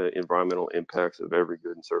the environmental impacts of every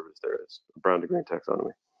good and service there is. Brown to green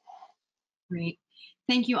taxonomy. Great.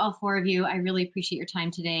 Thank you, all four of you. I really appreciate your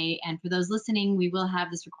time today. And for those listening, we will have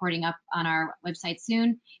this recording up on our website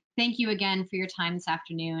soon. Thank you again for your time this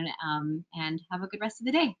afternoon, and have a good rest of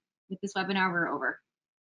the day. With this webinar, we're over.